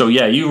evening. And so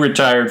you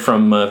retired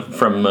from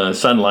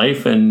Sun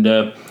Life, and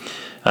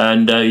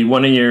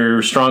one of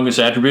your strongest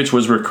attributes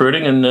was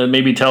recruiting. And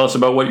maybe tell us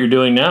about what you're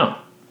doing now.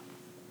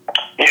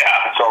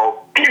 Yeah. So.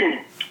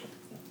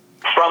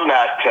 From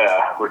that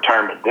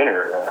retirement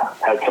dinner,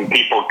 had some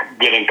people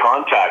get in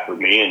contact with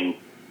me, and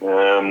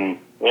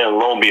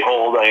lo and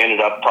behold, I ended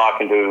up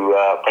talking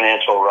to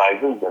Financial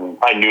Horizons, and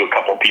I knew a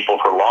couple of people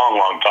for a long,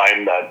 long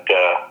time that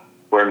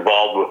were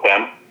involved with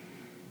them. A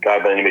guy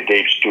by the name of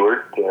Dave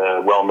Stewart,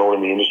 well known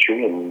in the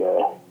industry, and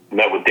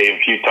met with Dave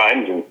a few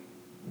times, and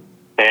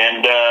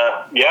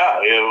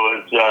it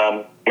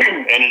was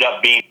ended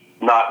up being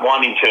not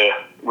wanting to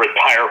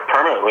retire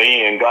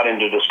permanently, and got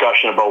into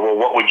discussion about, well,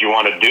 what would you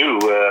want to do?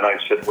 And I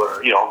said,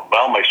 well,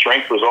 my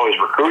strength was always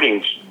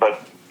recruiting,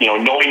 but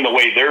knowing the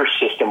way their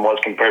system was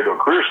compared to a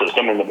career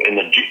system in the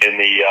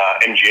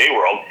MGA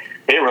world,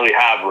 they didn't really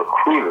have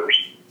recruiters.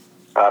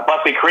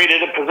 But they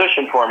created a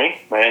position for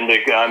me, and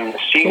I'm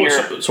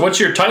senior. So what's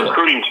your title?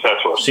 Recruiting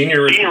specialist.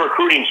 Senior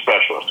recruiting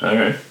specialist. All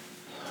right.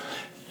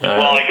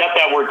 Well, I got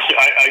that word.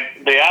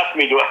 They asked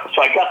me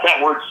so I got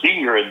that word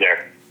senior in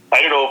there.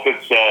 I don't know if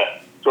it's.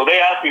 So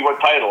they asked me what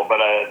title, but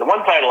the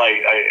one title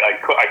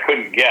I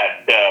couldn't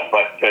get,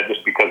 but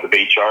just because of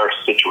HR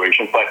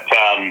situation. But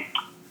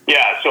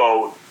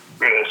so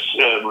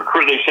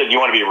they said, you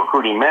want to be a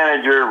recruiting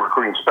manager,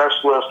 recruiting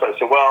specialist. I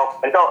said, well,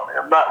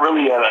 I'm not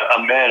really a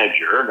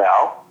manager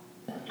now.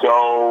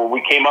 So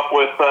we came up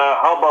with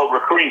how about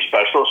recruiting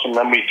specialist, and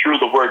then we threw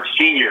the word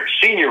senior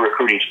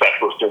recruiting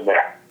specialist in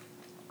there.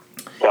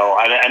 So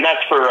and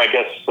that's for, I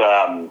guess,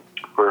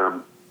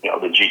 for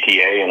the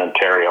GTA in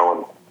Ontario,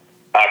 and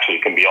actually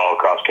it can be all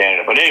across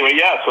Canada. But anyway,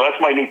 so that's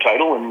my new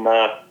title, and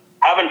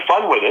having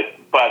fun with it.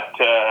 But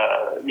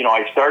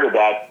I started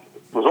that,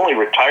 was only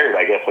retired,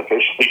 I guess,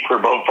 officially for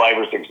about 5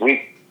 or 6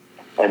 weeks,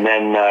 and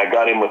then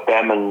got in with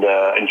them and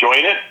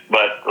enjoying it.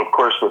 But of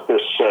course, with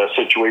this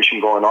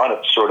situation going on,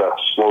 it's sort of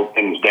slowed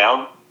things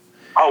down.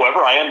 However,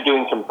 I am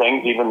doing some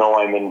things, even though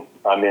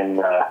I'm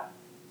in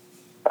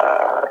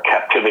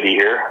captivity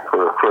here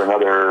for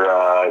another,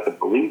 I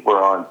believe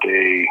we're on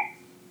day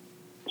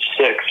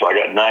 6, so I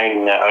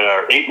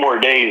got 8 more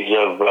days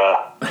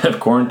of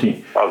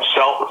quarantine, of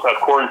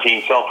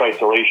quarantine,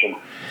 self-isolation.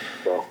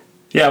 So.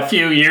 Yeah, a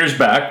few years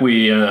back,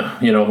 we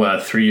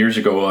 3 years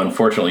ago,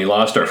 unfortunately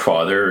lost our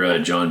father,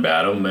 John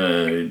Badham.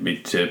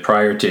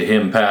 Prior to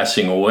him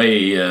passing away,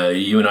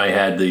 you and I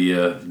had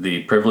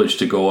the privilege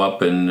to go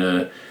up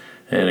and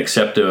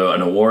accept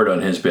an award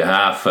on his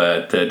behalf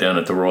down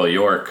at the Royal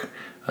York.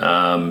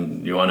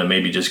 You want to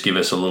maybe just give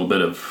us a little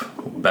bit of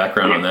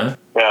background on that?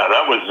 Yeah,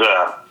 that was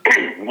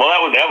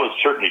that was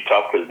certainly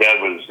tough because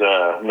Dad was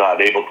not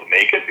able to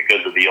make it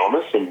because of the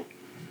illness, and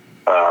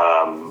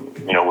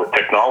with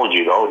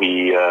technology though,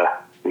 he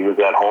was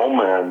at home,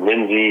 and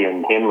Lindsay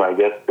and him, I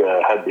guess,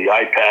 had the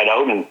iPad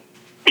out, and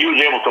he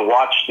was able to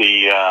watch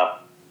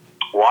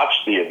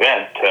the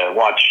event.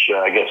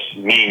 I guess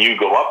me and you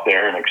go up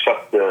there and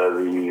accept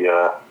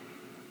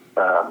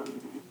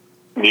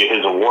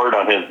his award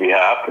on his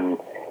behalf, and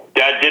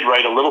Dad did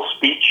write a little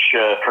speech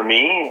for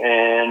me,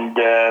 and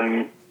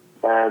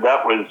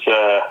that was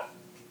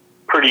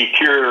pretty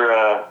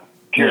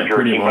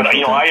tear-jerking. But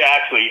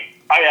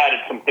I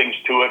added some things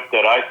to it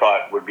that I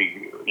thought would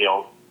be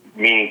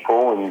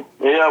meaningful, and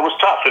it was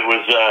tough. It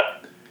was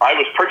I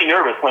was pretty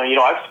nervous when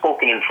I've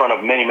spoken in front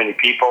of many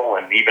people,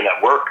 and even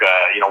at work,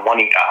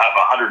 wanting to have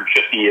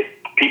 150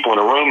 people in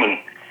a room, and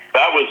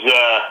that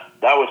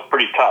was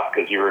pretty tough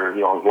because there's a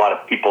lot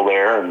of people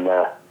there, and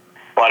a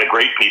lot of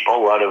great people,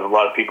 a lot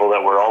of people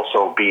that were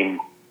also being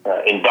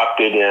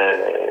inducted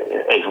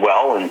as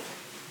well, and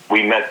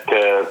we met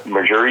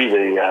Marjorie,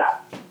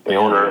 the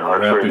owner,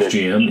 Raptors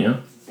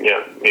GM,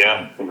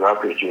 yeah,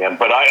 Raptors GM.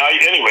 But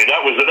anyway,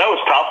 that was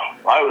tough.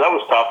 That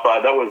was tough.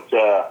 That was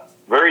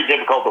very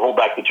difficult to hold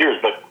back the tears,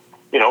 but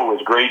it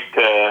was great,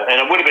 and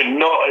it would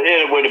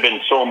have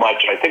been so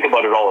much. I think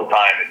about it all the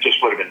time. It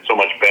just would have been so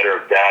much better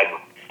if Dad,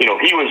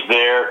 he was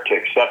there to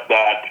accept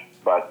that,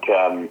 but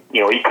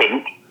he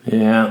couldn't.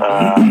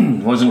 Yeah,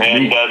 wasn't.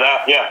 And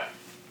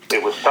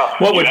it was tough.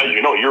 As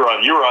you know, you were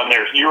on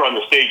there. You were on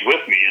the stage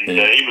with me, and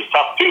it was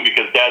tough too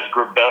because Dad's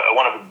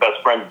one of his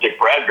best friends, Dick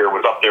Bradbeer,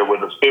 was up there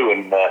with us too,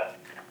 and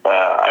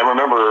I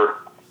remember.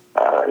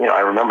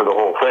 I remember the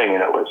whole thing,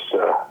 and it was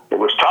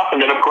tough.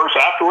 And then, of course,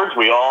 afterwards,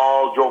 we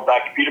all drove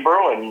back to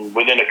Peterborough, and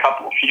within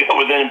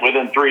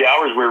 3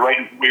 hours,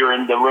 we were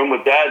in the room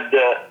with Dad,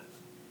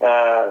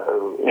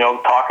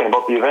 talking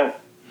about the event.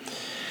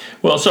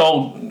 Well,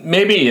 so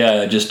maybe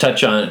just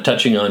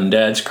touching on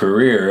Dad's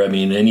career. I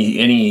mean,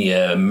 any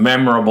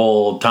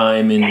memorable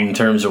time in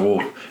terms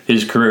of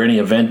his career, any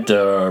event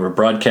or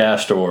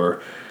broadcast,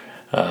 or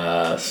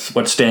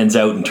what stands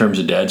out in terms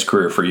of Dad's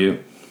career for you?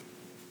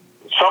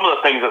 Some of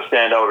the things that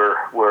stand out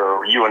are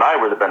where you and I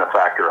were the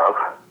benefactor of.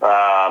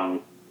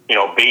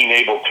 Being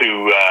able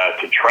to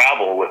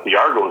travel with the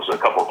Argos a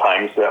couple of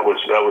times, that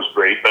was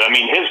great. But I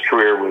mean, his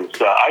career was.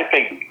 I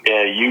think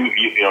and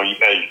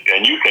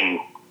you can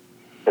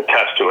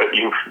attest to it.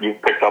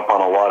 You've picked up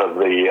on a lot of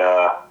the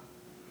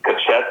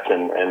cassettes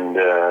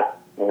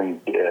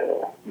and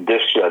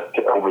discs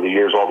over the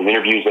years, all the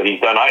interviews that he's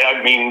done.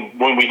 I mean,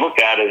 when we look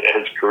at it,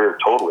 his career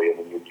totally, I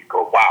mean, you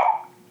go, wow.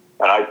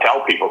 And I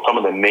tell people some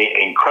of the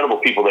incredible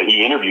people that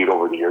he interviewed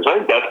over the years. I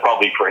think that's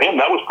probably for him.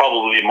 That was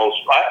probably the most,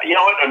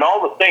 and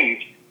all the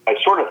things, I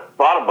sort of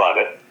thought about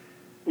it.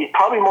 He's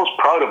probably most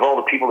proud of all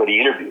the people that he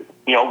interviewed.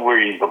 Where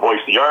he's the voice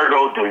of the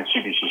Argo, doing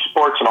CBC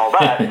Sports and all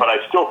that. But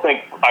I still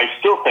think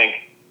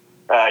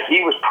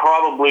he was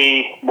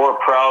probably more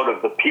proud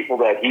of the people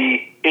that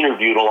he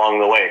interviewed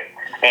along the way.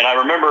 And I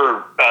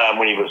remember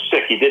when he was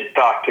sick, he did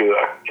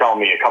tell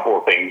me a couple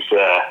of things.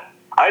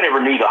 I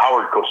never knew the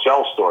Howard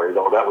Cosell story,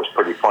 though. That was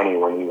pretty funny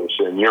when he was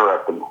in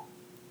Europe.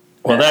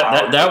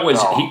 That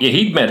was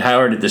he'd met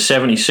Howard at the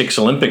 '76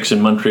 Olympics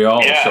in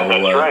Montreal. Yeah, so,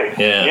 that's right. Right.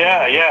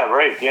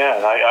 Yeah,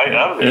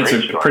 that was a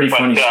great story. Pretty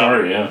funny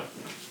story. Yeah.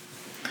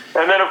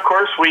 And then, of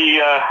course,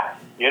 we,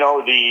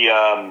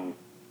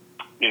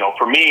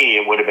 for me,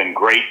 it would have been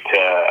great,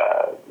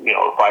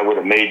 if I would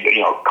have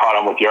caught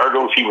on with the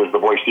Argos. He was the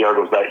voice of the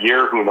Argos that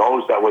year. Who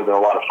knows? That would have been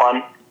a lot of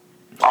fun.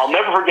 I'll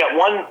never forget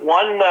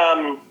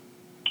one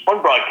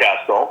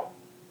broadcast, though,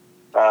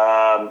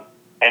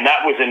 and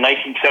that was in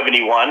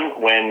 1971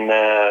 when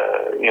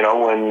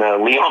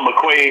Leon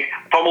McQuay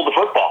fumbled the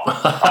football.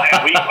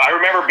 I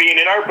remember being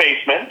in our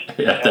basement.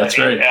 Yeah, that's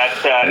right.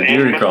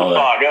 In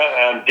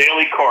Mississauga,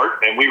 Daly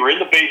Court, and we were in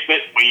the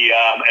basement. We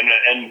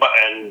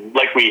and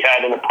like we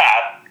had in the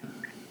past,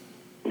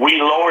 we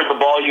lowered the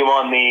volume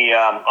on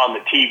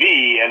the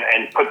TV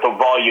and put the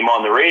volume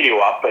on the radio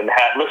up and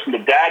had listened to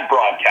Dad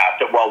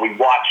broadcast it while we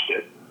watched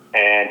it.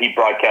 And he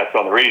broadcast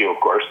on the radio, of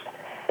course.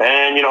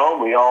 And, we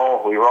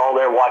were all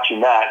there watching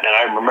that. And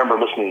I remember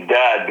listening to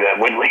Dad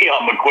when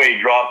Leon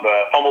McQuay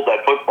fumbled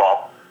that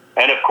football.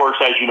 And, of course,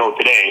 as you know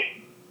today,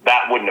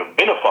 that wouldn't have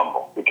been a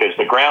fumble because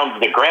the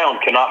ground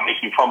cannot make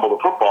you fumble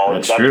the football.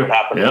 That's and that's true. what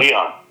happened to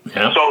Leon.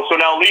 Yeah. So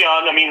now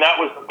Leon, I mean, that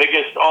was the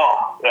biggest,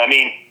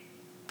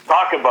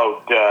 talk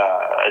about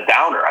a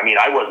downer. I mean,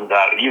 I wasn't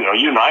that, you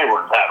and I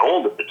weren't that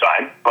old at the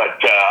time,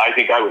 but I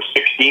think I was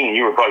 16 and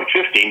you were probably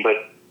 15.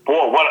 But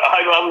boy,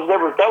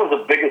 that was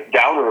the biggest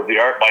downer of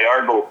my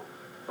Argo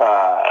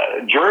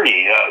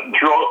journey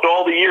throughout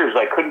all the years.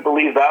 I couldn't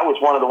believe that was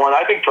one of the ones.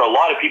 I think for a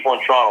lot of people in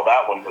Toronto,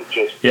 that one was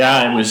just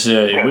it was.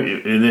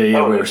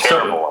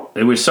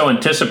 It was so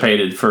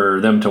anticipated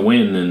for them to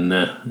win, and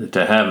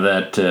to have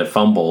that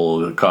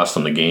fumble cost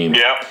them the game.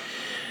 Yeah.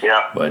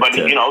 Yeah, but lots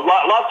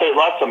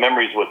of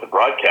memories with the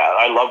broadcast.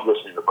 I love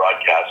listening to the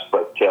broadcast,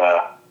 but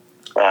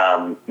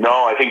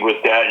no, I think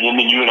with that, and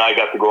then you and I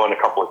got to go on a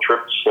couple of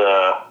trips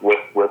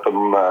with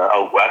them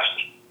out west.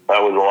 That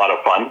was a lot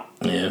of fun.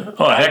 Yeah.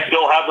 I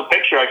still have the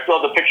picture. I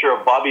still have the picture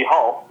of Bobby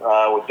Hull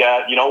with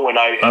that. When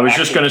I was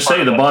just going to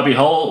say the Bobby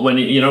Hull when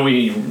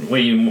we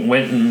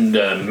went and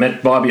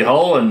met Bobby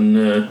Hull,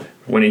 and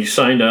when he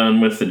signed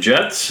on with the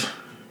Jets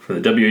for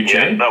the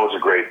WHA.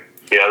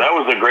 Yeah, that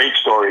was a great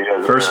story.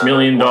 First $1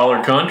 million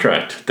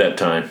contract at that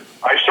time.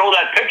 I showed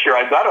that picture.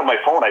 I got it on my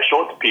phone. I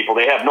showed it to people.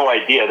 They have no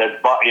idea. That's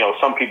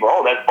some people.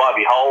 Oh, that's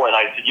Bobby Hull. And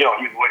I said,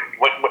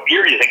 what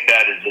year do you think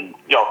that is? And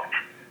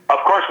of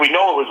course, we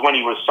know it was when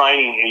he was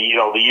signing.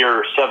 The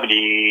year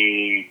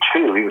 '72.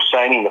 He was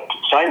signing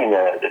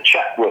the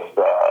check with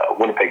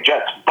Winnipeg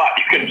Jets. But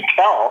you can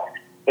tell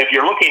if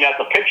you're looking at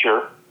the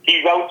picture.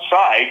 He's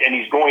outside and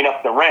he's going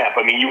up the ramp.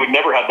 I mean, you would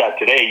never have that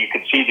today. You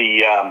could see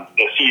the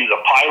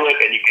pilot,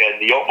 and you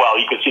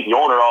could see the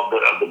owner of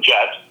the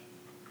jet,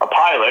 a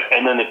pilot,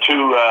 and then the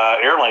two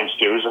airline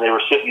stews, and they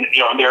were sitting,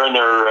 they're in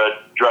their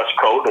dress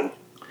coat,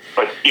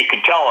 but you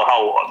could tell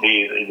how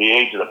the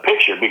age of the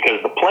picture,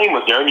 because the plane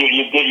was there, and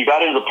you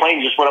got into the plane,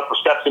 you just went up the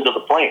steps into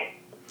the plane.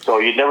 So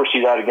you'd never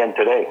see that again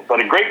today. But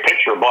a great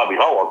picture of Bobby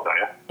Hull, I'll tell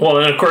you. Well,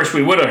 and of course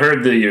we would have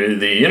heard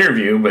the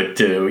interview, but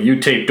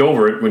you taped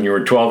over it when you were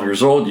 12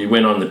 years old. You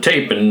went on the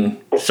tape and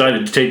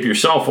decided to tape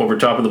yourself over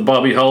top of the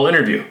Bobby Hull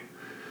interview.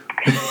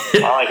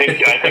 Well, I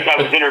think I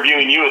was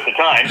interviewing you at the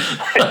time.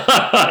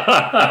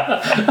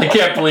 I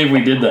can't believe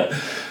we did that.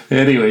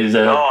 Anyways,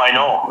 no, I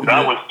know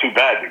that was too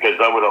bad, because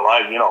I would have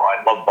liked.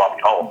 I love Bobby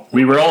Hull.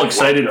 We were all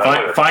excited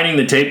finding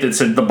the tape that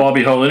said the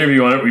Bobby Hull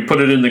interview on it. We put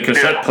it in the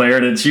cassette player,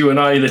 and it's you and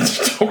I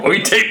that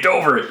we taped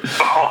over it.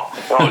 Oh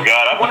God!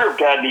 I wonder if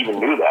Dad even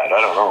knew that. I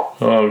don't know.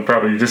 Oh,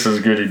 probably just as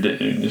good.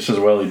 Just as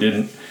well he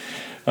didn't.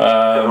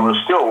 It was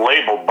still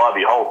labeled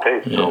Bobby Hull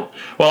tape. Yeah. So.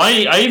 Well,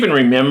 I even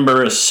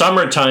remember a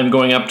summertime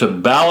going up to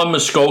Bala,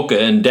 Muskoka,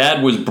 and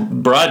Dad was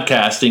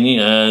broadcasting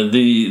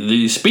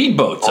the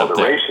speedboats up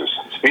there. Races.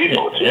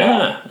 Speedboats,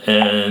 yeah.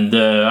 And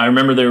I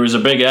remember there was a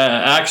big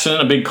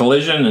accident, a big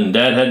collision, and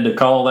Dad had to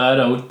call that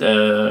out,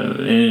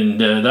 and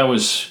that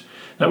was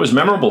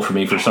memorable for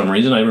me for some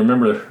reason. I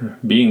remember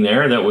being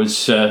there. That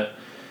was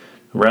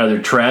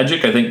rather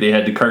tragic. I think they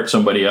had to cart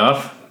somebody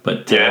off,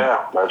 but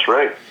yeah, that's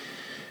right.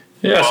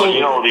 Yeah, so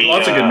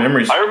lots of good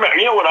memories. I remember.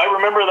 You know what I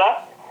remember?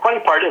 That funny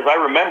part is I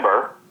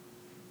remember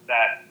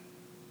that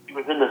he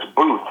was in this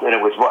booth, and it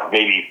was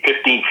maybe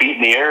 15 feet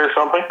in the air or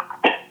something.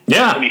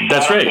 Yeah,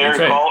 that's right. That's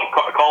right.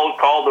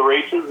 Called the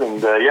races,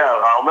 and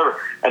I'll never.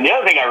 And the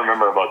other thing I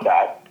remember about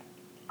that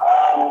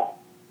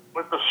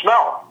was the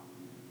smell.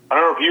 I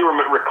don't know if you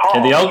recall.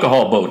 And the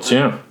alcohol boats,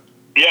 yeah.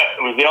 Yeah,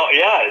 it was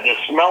the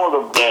smell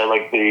of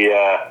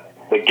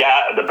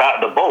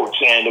the boats,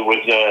 and it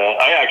was.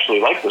 I actually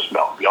like the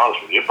smell, to be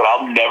honest with you, but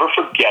I'll never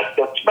forget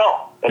that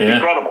smell. It's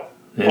incredible.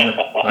 Yeah.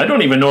 I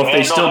don't even know if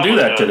they still do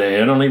that today.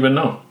 I don't even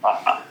know.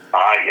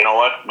 You know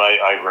what?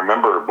 I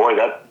remember, boy,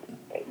 that.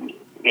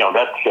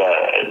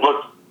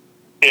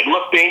 It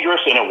looked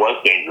dangerous, and it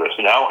was dangerous.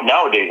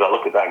 Nowadays, I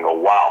look at that and go,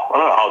 "Wow!" I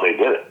don't know how they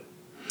did it.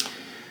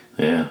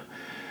 Yeah.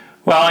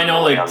 Well, I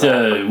know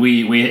that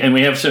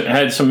we have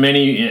had so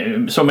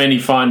many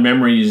fond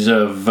memories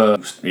of.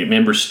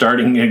 Remember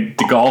starting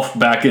the golf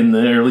back in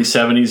the early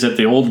 '70s at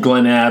the old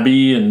Glen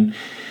Abbey, and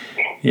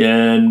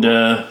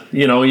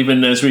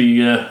even as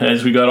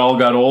we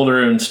got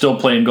older and still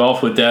playing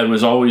golf with Dad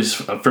was always,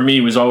 for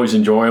me, was always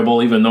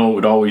enjoyable, even though it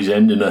would always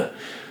end in a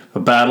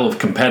battle of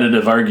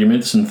competitive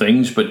arguments and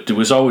things, but it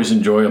was always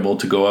enjoyable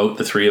to go out,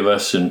 the three of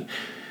us, and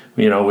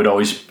we'd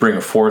always bring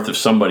a fourth of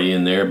somebody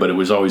in there, but it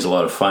was always a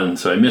lot of fun,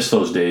 so I miss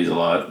those days a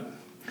lot.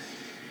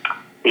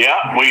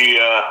 Yeah, we,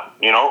 a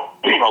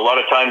lot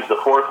of times the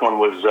fourth one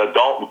was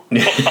Dalton.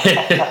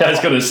 I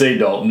was going to say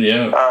Dalton,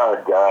 yeah. Oh,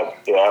 God,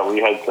 yeah, we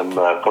had some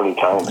funny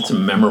times.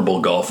 Some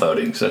memorable golf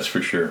outings, that's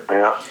for sure.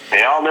 Yeah,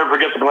 I'll never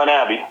forget the Glen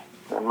Abbey.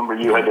 I remember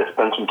you had to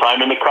spend some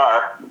time in the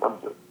car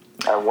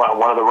at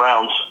one of the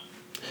rounds.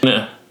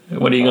 Yeah.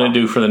 What are you going to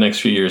do for the next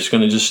few years?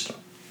 Going to just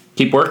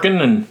keep working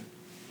and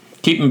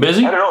keep them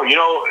busy? I don't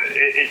know.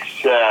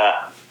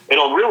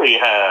 It'll really.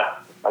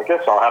 I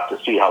guess I'll have to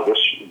see how this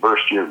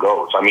first year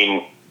goes. I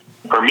mean,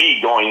 for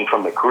me, going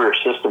from the career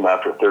system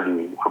after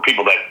 30, for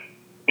people that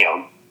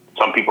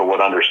some people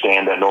would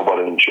understand that know about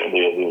the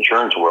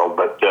insurance world,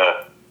 but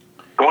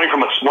going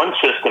from one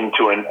system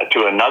to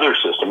another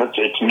system,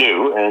 it's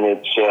new, and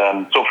it's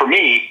so for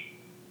me.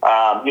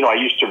 I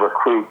used to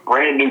recruit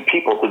brand new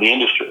people to the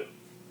industry.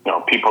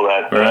 people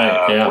that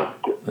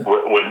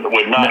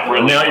would not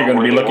really. Now you're going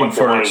to be looking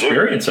for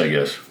experience, I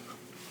guess.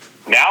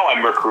 Now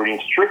I'm recruiting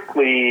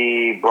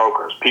strictly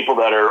brokers, people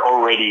that are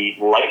already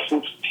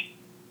licensed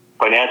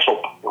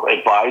financial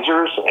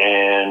advisors,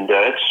 and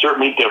it's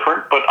certainly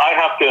different. But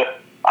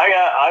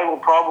I will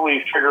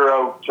probably figure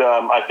out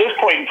at this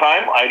point in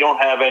time. I don't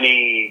have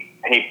any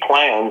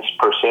plans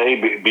per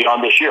se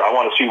beyond this year. I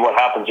want to see what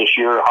happens this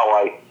year,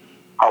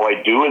 how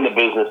I do in the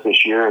business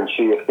this year, and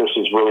see if this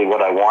is really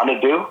what I want to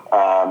do.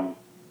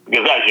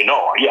 Because as you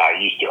know,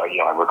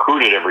 I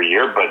recruited every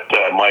year, but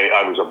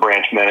I was a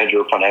branch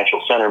manager,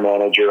 financial center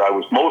manager. I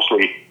was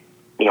mostly,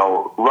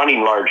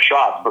 running large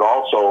shops, but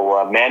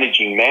also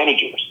managing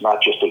managers,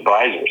 not just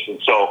advisors. And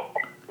so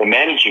the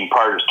managing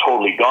part is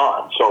totally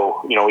gone.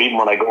 So, even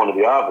when I go into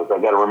the office, I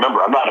got to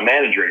remember I'm not a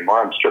manager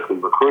anymore. I'm strictly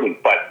recruiting.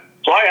 But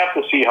so I have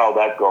to see how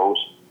that goes.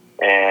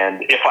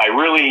 And if I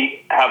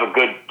really have a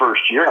good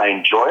first year and I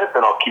enjoy it,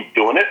 then I'll keep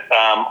doing it.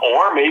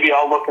 Or maybe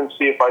I'll look and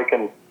see if I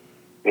can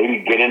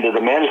maybe get into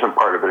the management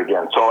part of it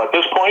again. So at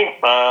this point,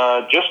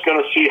 just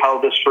going to see how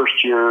this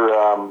first year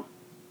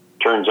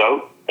turns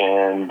out,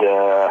 and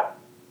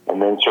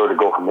then sort of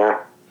go from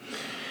there.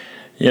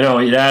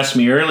 You'd asked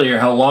me earlier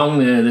how long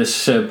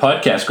this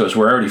podcast goes.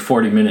 We're already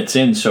 40 minutes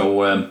in,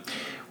 so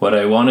what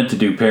I wanted to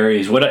do, Perry,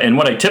 is what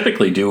I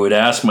typically do would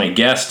ask my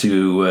guests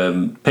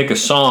to pick a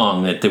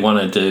song that they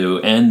wanted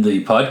to end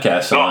the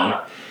podcast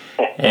on.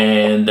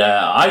 And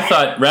I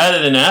thought, rather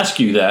than ask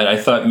you that, I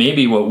thought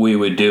maybe what we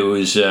would do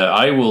is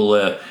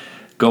we'll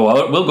go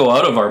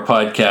out of our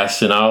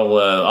podcast, and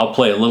I'll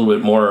play a little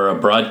bit more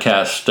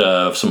broadcast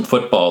of some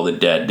football that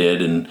Dad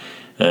did, and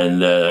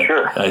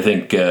sure. I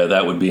think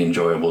that would be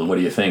enjoyable. What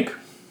do you think?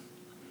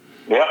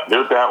 Yeah,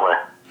 do it that way.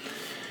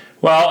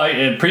 Well, I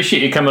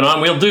appreciate you coming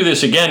on. We'll do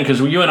this again because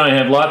you and I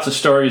have lots of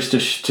stories to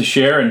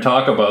share and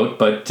talk about.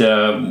 But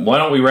why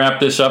don't we wrap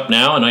this up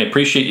now? And I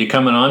appreciate you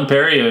coming on,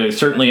 Perry.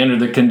 Certainly under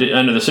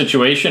the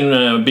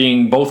situation,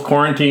 being both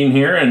quarantined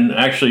here and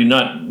actually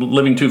not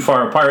living too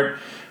far apart,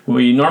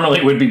 we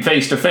normally would be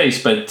face to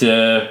face. But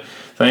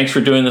thanks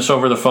for doing this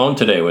over the phone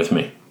today with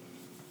me.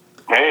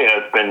 Hey,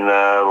 it's been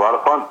a lot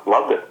of fun.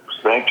 Loved it.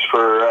 Thanks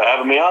for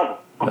having me on.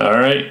 All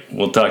right,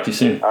 we'll talk to you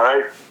soon. All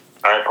right,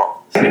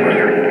 Paul. See you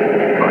later.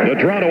 The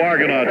Toronto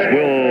Argonauts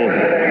will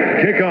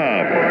kick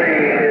off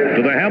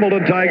to the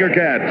Hamilton Tiger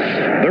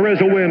Cats. There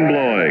is a wind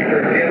blowing.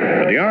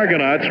 The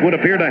Argonauts would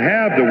appear to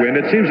have the wind.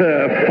 It seems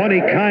a funny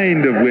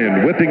kind of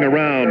wind whipping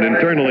around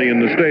internally in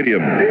the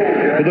stadium.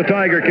 For the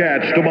Tiger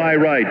Cats to my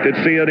right at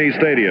CNE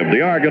Stadium.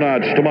 The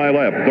Argonauts to my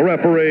left. The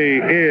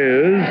referee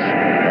is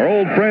our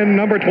old friend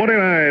number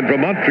 29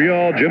 from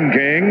Montreal, Jim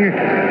King.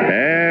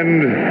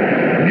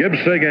 And Gib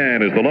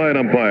Sagan is the line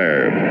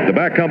umpire. The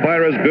back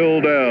umpire is Bill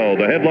Dell.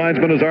 The head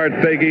linesman is Art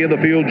Fagey, and the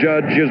field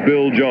judge is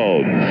Bill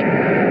Jones.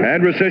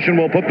 And Rescission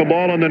will put the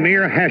ball on the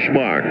near hash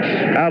marks,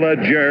 a la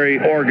Jerry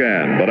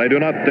Organ. But I do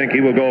not think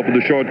he will go for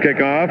the short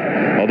kickoff,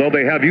 although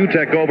they have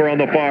UTEC over on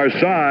the far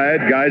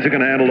side, guys who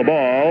can handle the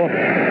ball.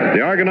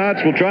 The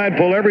Argonauts will try and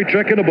pull every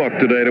trick in the book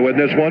today to win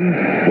this one.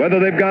 Whether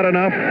they've got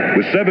enough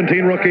with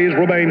 17 rookies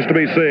remains to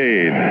be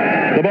seen.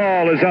 The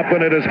ball is up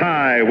and it is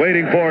high.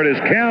 Waiting for it is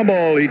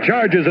Campbell. He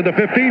charges at the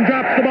 15,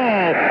 drops the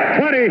ball.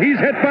 20, he's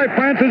hit by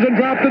Francis and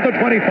dropped at the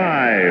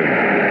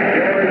 25.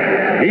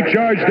 He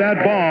charged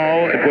that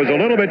ball. It was a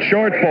little bit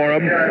short for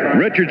him.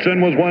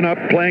 Richardson was one up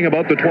playing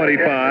about the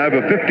 25.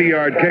 A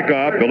 50-yard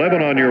kickoff,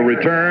 11 on your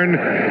return.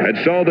 And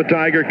so the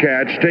Tiger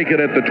Cats take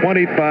it at the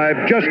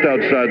 25, just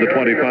outside the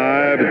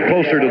 25,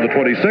 closer to the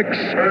 26.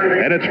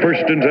 And it's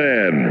 1st and 10.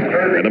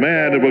 And the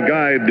man that will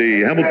guide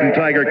the Hamilton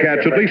Tiger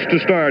Cats, at least to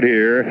start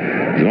here,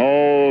 is an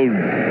old...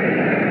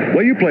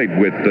 Well, you played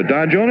with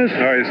Don Jonas?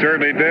 Oh, you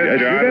certainly did, Yes,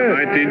 John, you in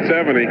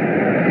 1970.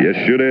 Yes,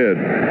 you did.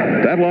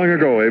 That long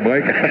ago, eh,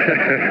 Mike?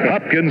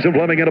 Hopkins and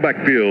Fleming in the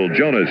backfield.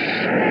 Jonas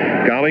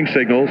calling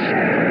signals.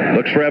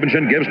 Looks for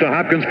Evanson. Gives to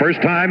Hopkins.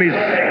 First time. He's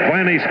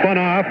finally spun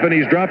off, and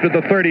he's dropped at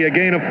the 30. A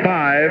gain of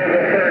 5.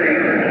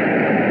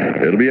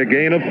 It'll be a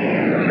gain of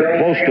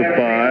close to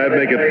 5.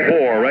 Make it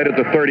 4 right at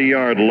the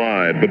 30-yard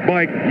line. But,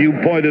 Mike, you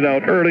pointed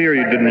out earlier,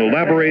 you didn't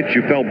elaborate.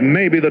 You felt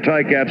maybe the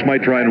Ticats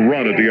might try and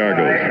run at the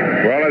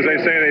Argos. Well, as I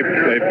say,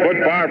 they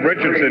put Bob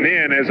Richardson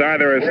in as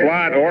either a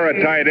slot or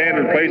a tight end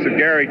in place of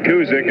Gary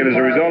Kuzik, and as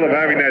a result of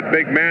having that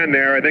big man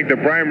there, I think the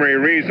primary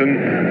reason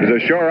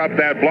is to shore up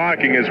that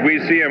blocking as we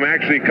see him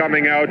actually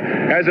coming out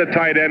as a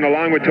tight end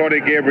along with Tony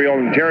Gabriel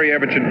and Terry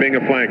Evanson being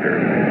a flanker.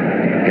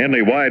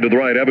 Henley wide to the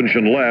right,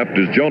 Evanson left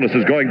as Jonas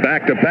is going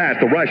back to pass.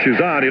 The rush is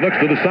on. He looks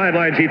to the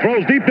sidelines. He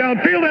throws deep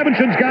downfield.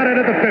 Evanson's got it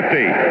at the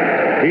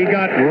 50. He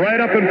got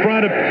right up in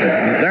front of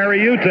Larry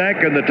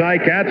Utek, and the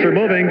Ticats are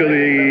moving to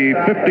the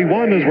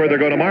 51 is where they're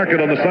going to mark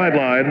it on the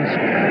sidelines.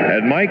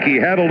 And Mike, he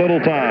had a little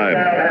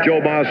time. Joe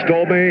Moss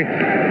told me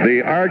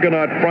the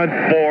Argonaut front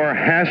four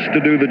has to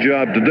do the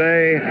job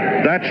today.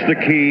 That's the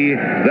key.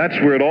 That's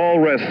where it all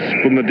rests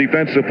from the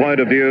defensive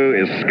point of view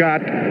is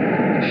Scott,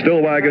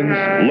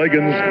 Stillwagons,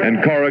 Liggins,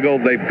 and Corrigal.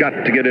 They've got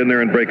to get in there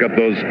and break up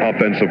those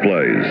offensive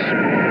plays.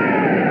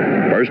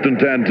 First and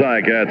 10,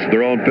 Ticats.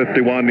 Their own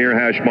 51 near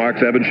hash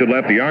marks. Evans should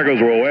left. The Argos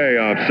were way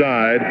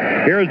offside.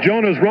 Here's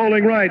Jonas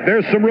rolling right.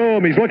 There's some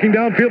room. He's looking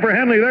downfield for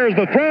Henley. There's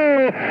the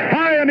throw.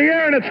 High in the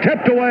air, and it's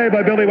tipped away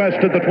by Billy West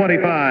at the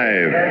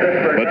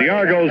 25. But the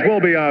Argos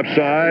will be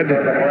offside.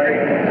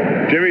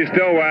 Jimmy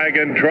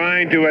Stillwagon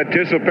trying to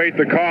anticipate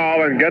the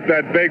call and get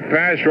that big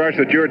pass rush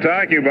that you were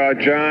talking about,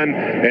 John.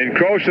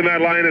 Encroached in that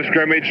line of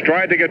scrimmage,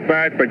 tried to get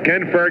back, but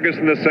Ken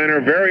Ferguson, the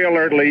center, very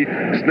alertly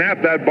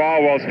snapped that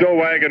ball while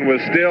Stillwagon was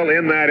still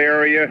in that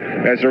area.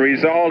 As a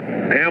result,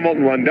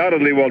 Hamilton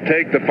undoubtedly will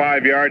take the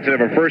 5 yards and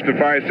have a 1st and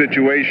 5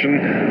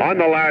 situation. On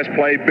the last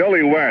play,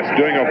 Billy West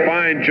doing a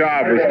fine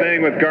job of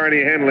staying with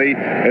Garney Henley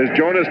as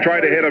Jonas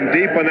tried to hit him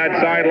deep on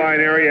that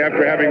sideline area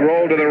after having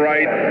rolled to the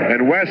right,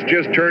 and West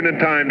just turned in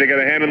time to get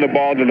a hand on the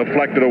ball to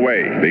deflect it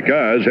away.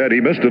 Because had he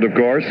missed it, of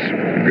course,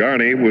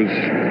 Garney was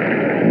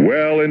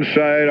well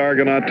inside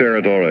Argonaut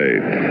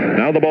territory.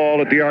 Now the ball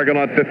at the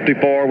Argonaut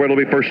 54, where it'll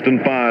be 1st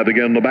and 5.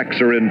 Again, the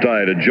backs are in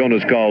tight, and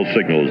Jonas calls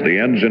signals. The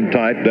ends in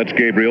tight. That's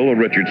Gabriel and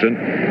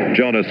Richardson.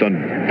 Jonas on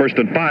 1st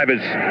and 5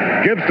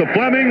 gives to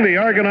Fleming. The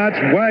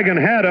Argonauts wagon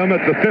had him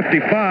at the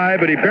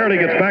 55, but he barely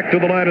gets back to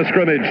the line of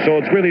scrimmage, so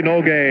it's really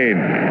no gain.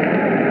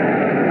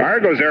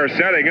 Argos are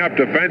setting up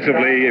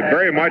defensively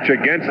very much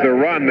against the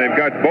run. They've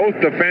got both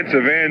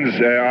defensive ends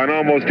on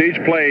almost each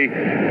play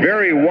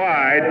very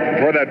wide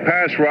for that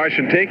pass rush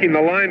and taking the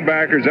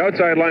linebackers,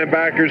 outside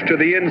linebackers, to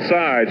the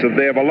inside. So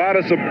they have a lot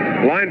of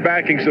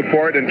linebacking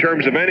support in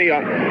terms of any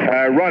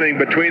running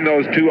between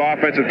those two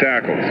offensive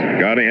tackles.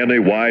 Garney Henley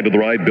wide to the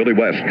right. Billy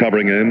West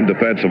covering in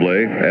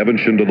defensively.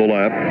 Evanson to the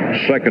left.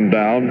 2nd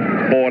down.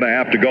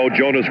 4.5 to go.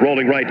 Jonas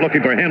rolling right,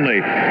 looking for Henley.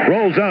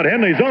 Rolls out.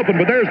 Henley's open,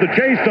 but there's the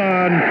chase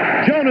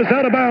on Jonas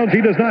out of bounds.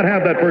 He does not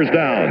have that 1st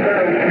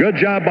down. Good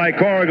job by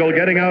Corrigal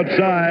getting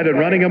outside and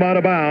running him out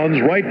of bounds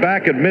right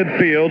back at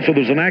midfield, so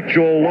there's an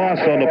actual loss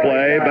on the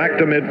play back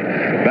to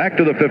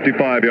the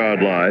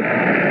 55-yard line.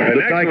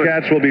 The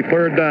Ticats will be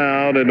 3rd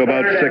down and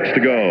about 6 to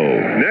go.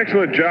 An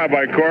excellent job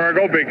by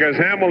Corrigal, because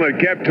Hamilton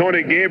kept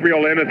Tony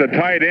Gabriel in at the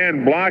tight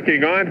end,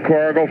 blocking on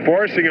Corrigal,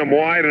 forcing him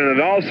wide, and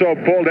it also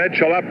pulled Ed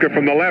Chalupka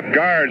from the left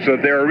guard, so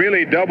they were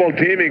really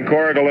double-teaming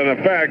Corrigal in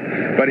effect,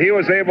 but he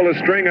was able to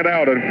string it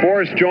out and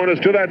force Jonas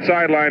to that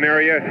sideline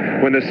area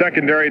when the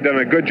secondary done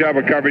a good job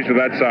of coverage to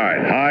that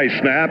side. High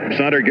snap.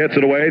 Sutter gets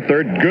it away.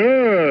 3rd.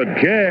 Good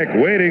kick.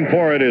 Waiting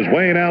for it is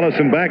Wayne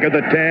Allison back at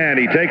the 10.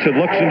 He takes it,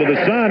 looks into the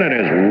sun, and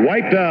is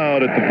wiped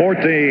out at the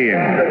 14.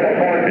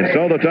 And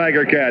so the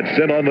Tiger Cats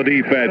sit on the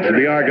defense.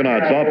 The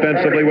Argonauts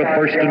offensively with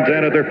 1st and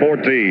 10 at their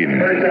 14.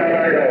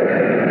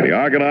 The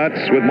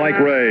Argonauts with Mike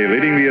Ray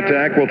leading the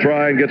attack will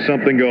try and get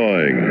something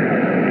going.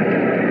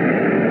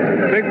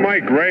 I think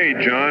Mike Ray,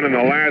 John, in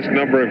the last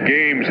number of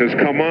games has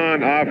come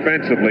on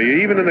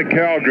offensively. Even in the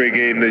Calgary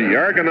game, the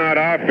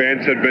Argonaut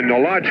offense had been a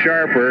lot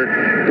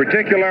sharper,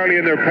 particularly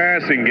in their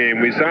passing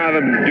game. We saw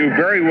them do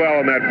very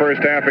well in that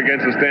first half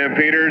against the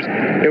Stampeders.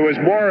 It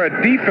was more a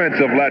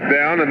defensive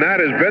letdown, and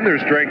that has been their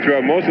strength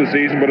throughout most of the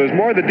season, but it was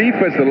more the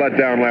defense that let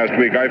down last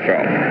week, I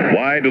felt.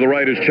 Wide to the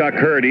right is Chuck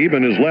Hurd,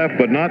 even his left,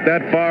 but not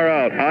that far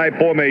out. I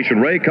formation.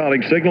 Ray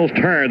calling signals,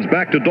 turns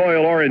back to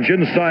Doyle Orange,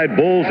 inside,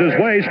 bulls his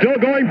way, still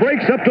going,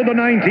 breaks up to the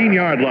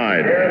 19-yard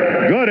line.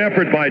 Good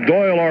effort by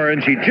Doyle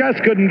Orange. He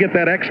just couldn't get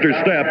that extra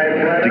step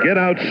to get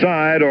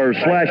outside or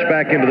slash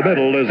back into the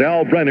middle as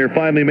Al Brenner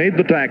finally made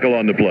the tackle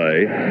on the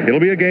play. It'll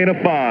be a gain of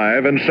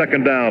 5 and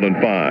 2nd down and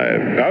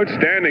 5.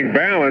 Outstanding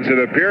balance. It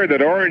appeared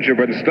that Orange had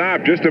been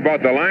stopped just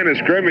about the line of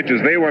scrimmage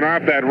as they went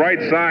off that right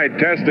side,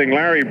 testing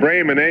Larry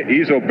Brame and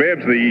Ezo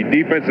Bibbs, the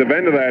defensive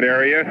end of that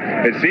area.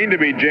 It seemed to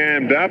be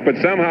jammed up, but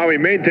somehow he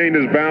maintained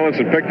his balance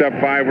and picked up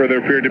 5 where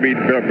there appeared to be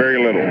very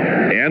little.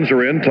 Hands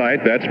are in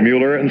tight. That's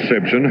Mueller and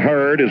Simpson.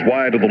 Hurd is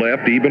wide to the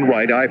left, even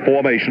right. I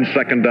formation,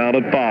 2nd down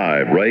and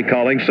 5. Ray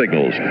calling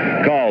signals.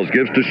 Calls,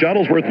 gives to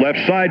Shuttlesworth, left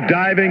side,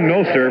 diving.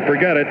 No, sir,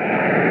 forget it.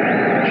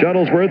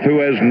 Shuttlesworth, who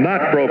has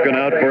not broken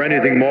out for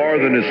anything more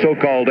than his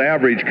so-called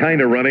average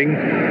kind of running,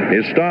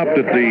 is stopped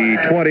at the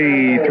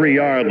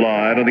 23-yard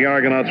line, and the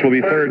Argonauts will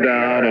be 3rd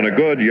down and a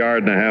good 1.5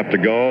 yards to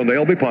go, and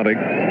they'll be punting.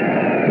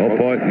 No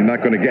point. You're not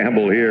going to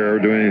gamble here or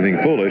do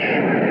anything foolish.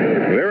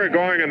 They were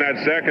going in that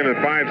 2nd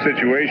and 5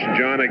 situation,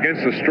 John,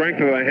 against the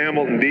strength of the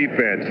Hamilton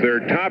defense.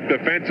 Their top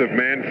defensive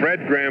man,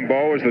 Fred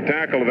Grambeau, is the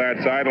tackle of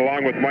that side,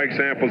 along with Mike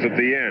Samples at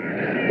the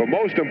end. But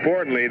most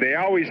importantly, they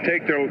always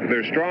take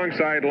their strong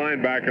side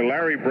linebacker,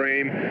 Larry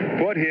Brame,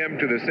 put him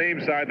to the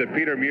same side that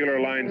Peter Mueller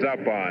lines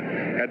up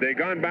on. Had they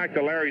gone back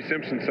to Larry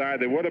Simpson's side,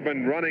 they would have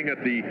been running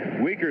at the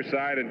weaker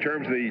side in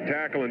terms of the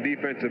tackle and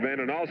defensive end,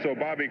 and also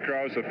Bobby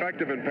Krause,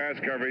 effective in pass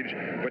coverage,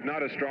 but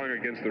not as strong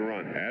against the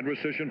run.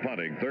 Adversition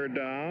punting. 3rd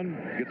down.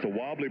 Gets a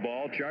wobbly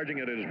ball. Charging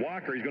it is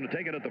Walker. He's going to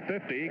take it at the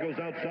 50. He goes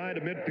outside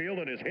to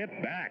midfield and is hit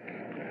back.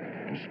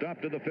 And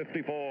stopped to the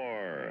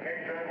 54.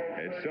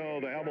 And so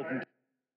the Hamilton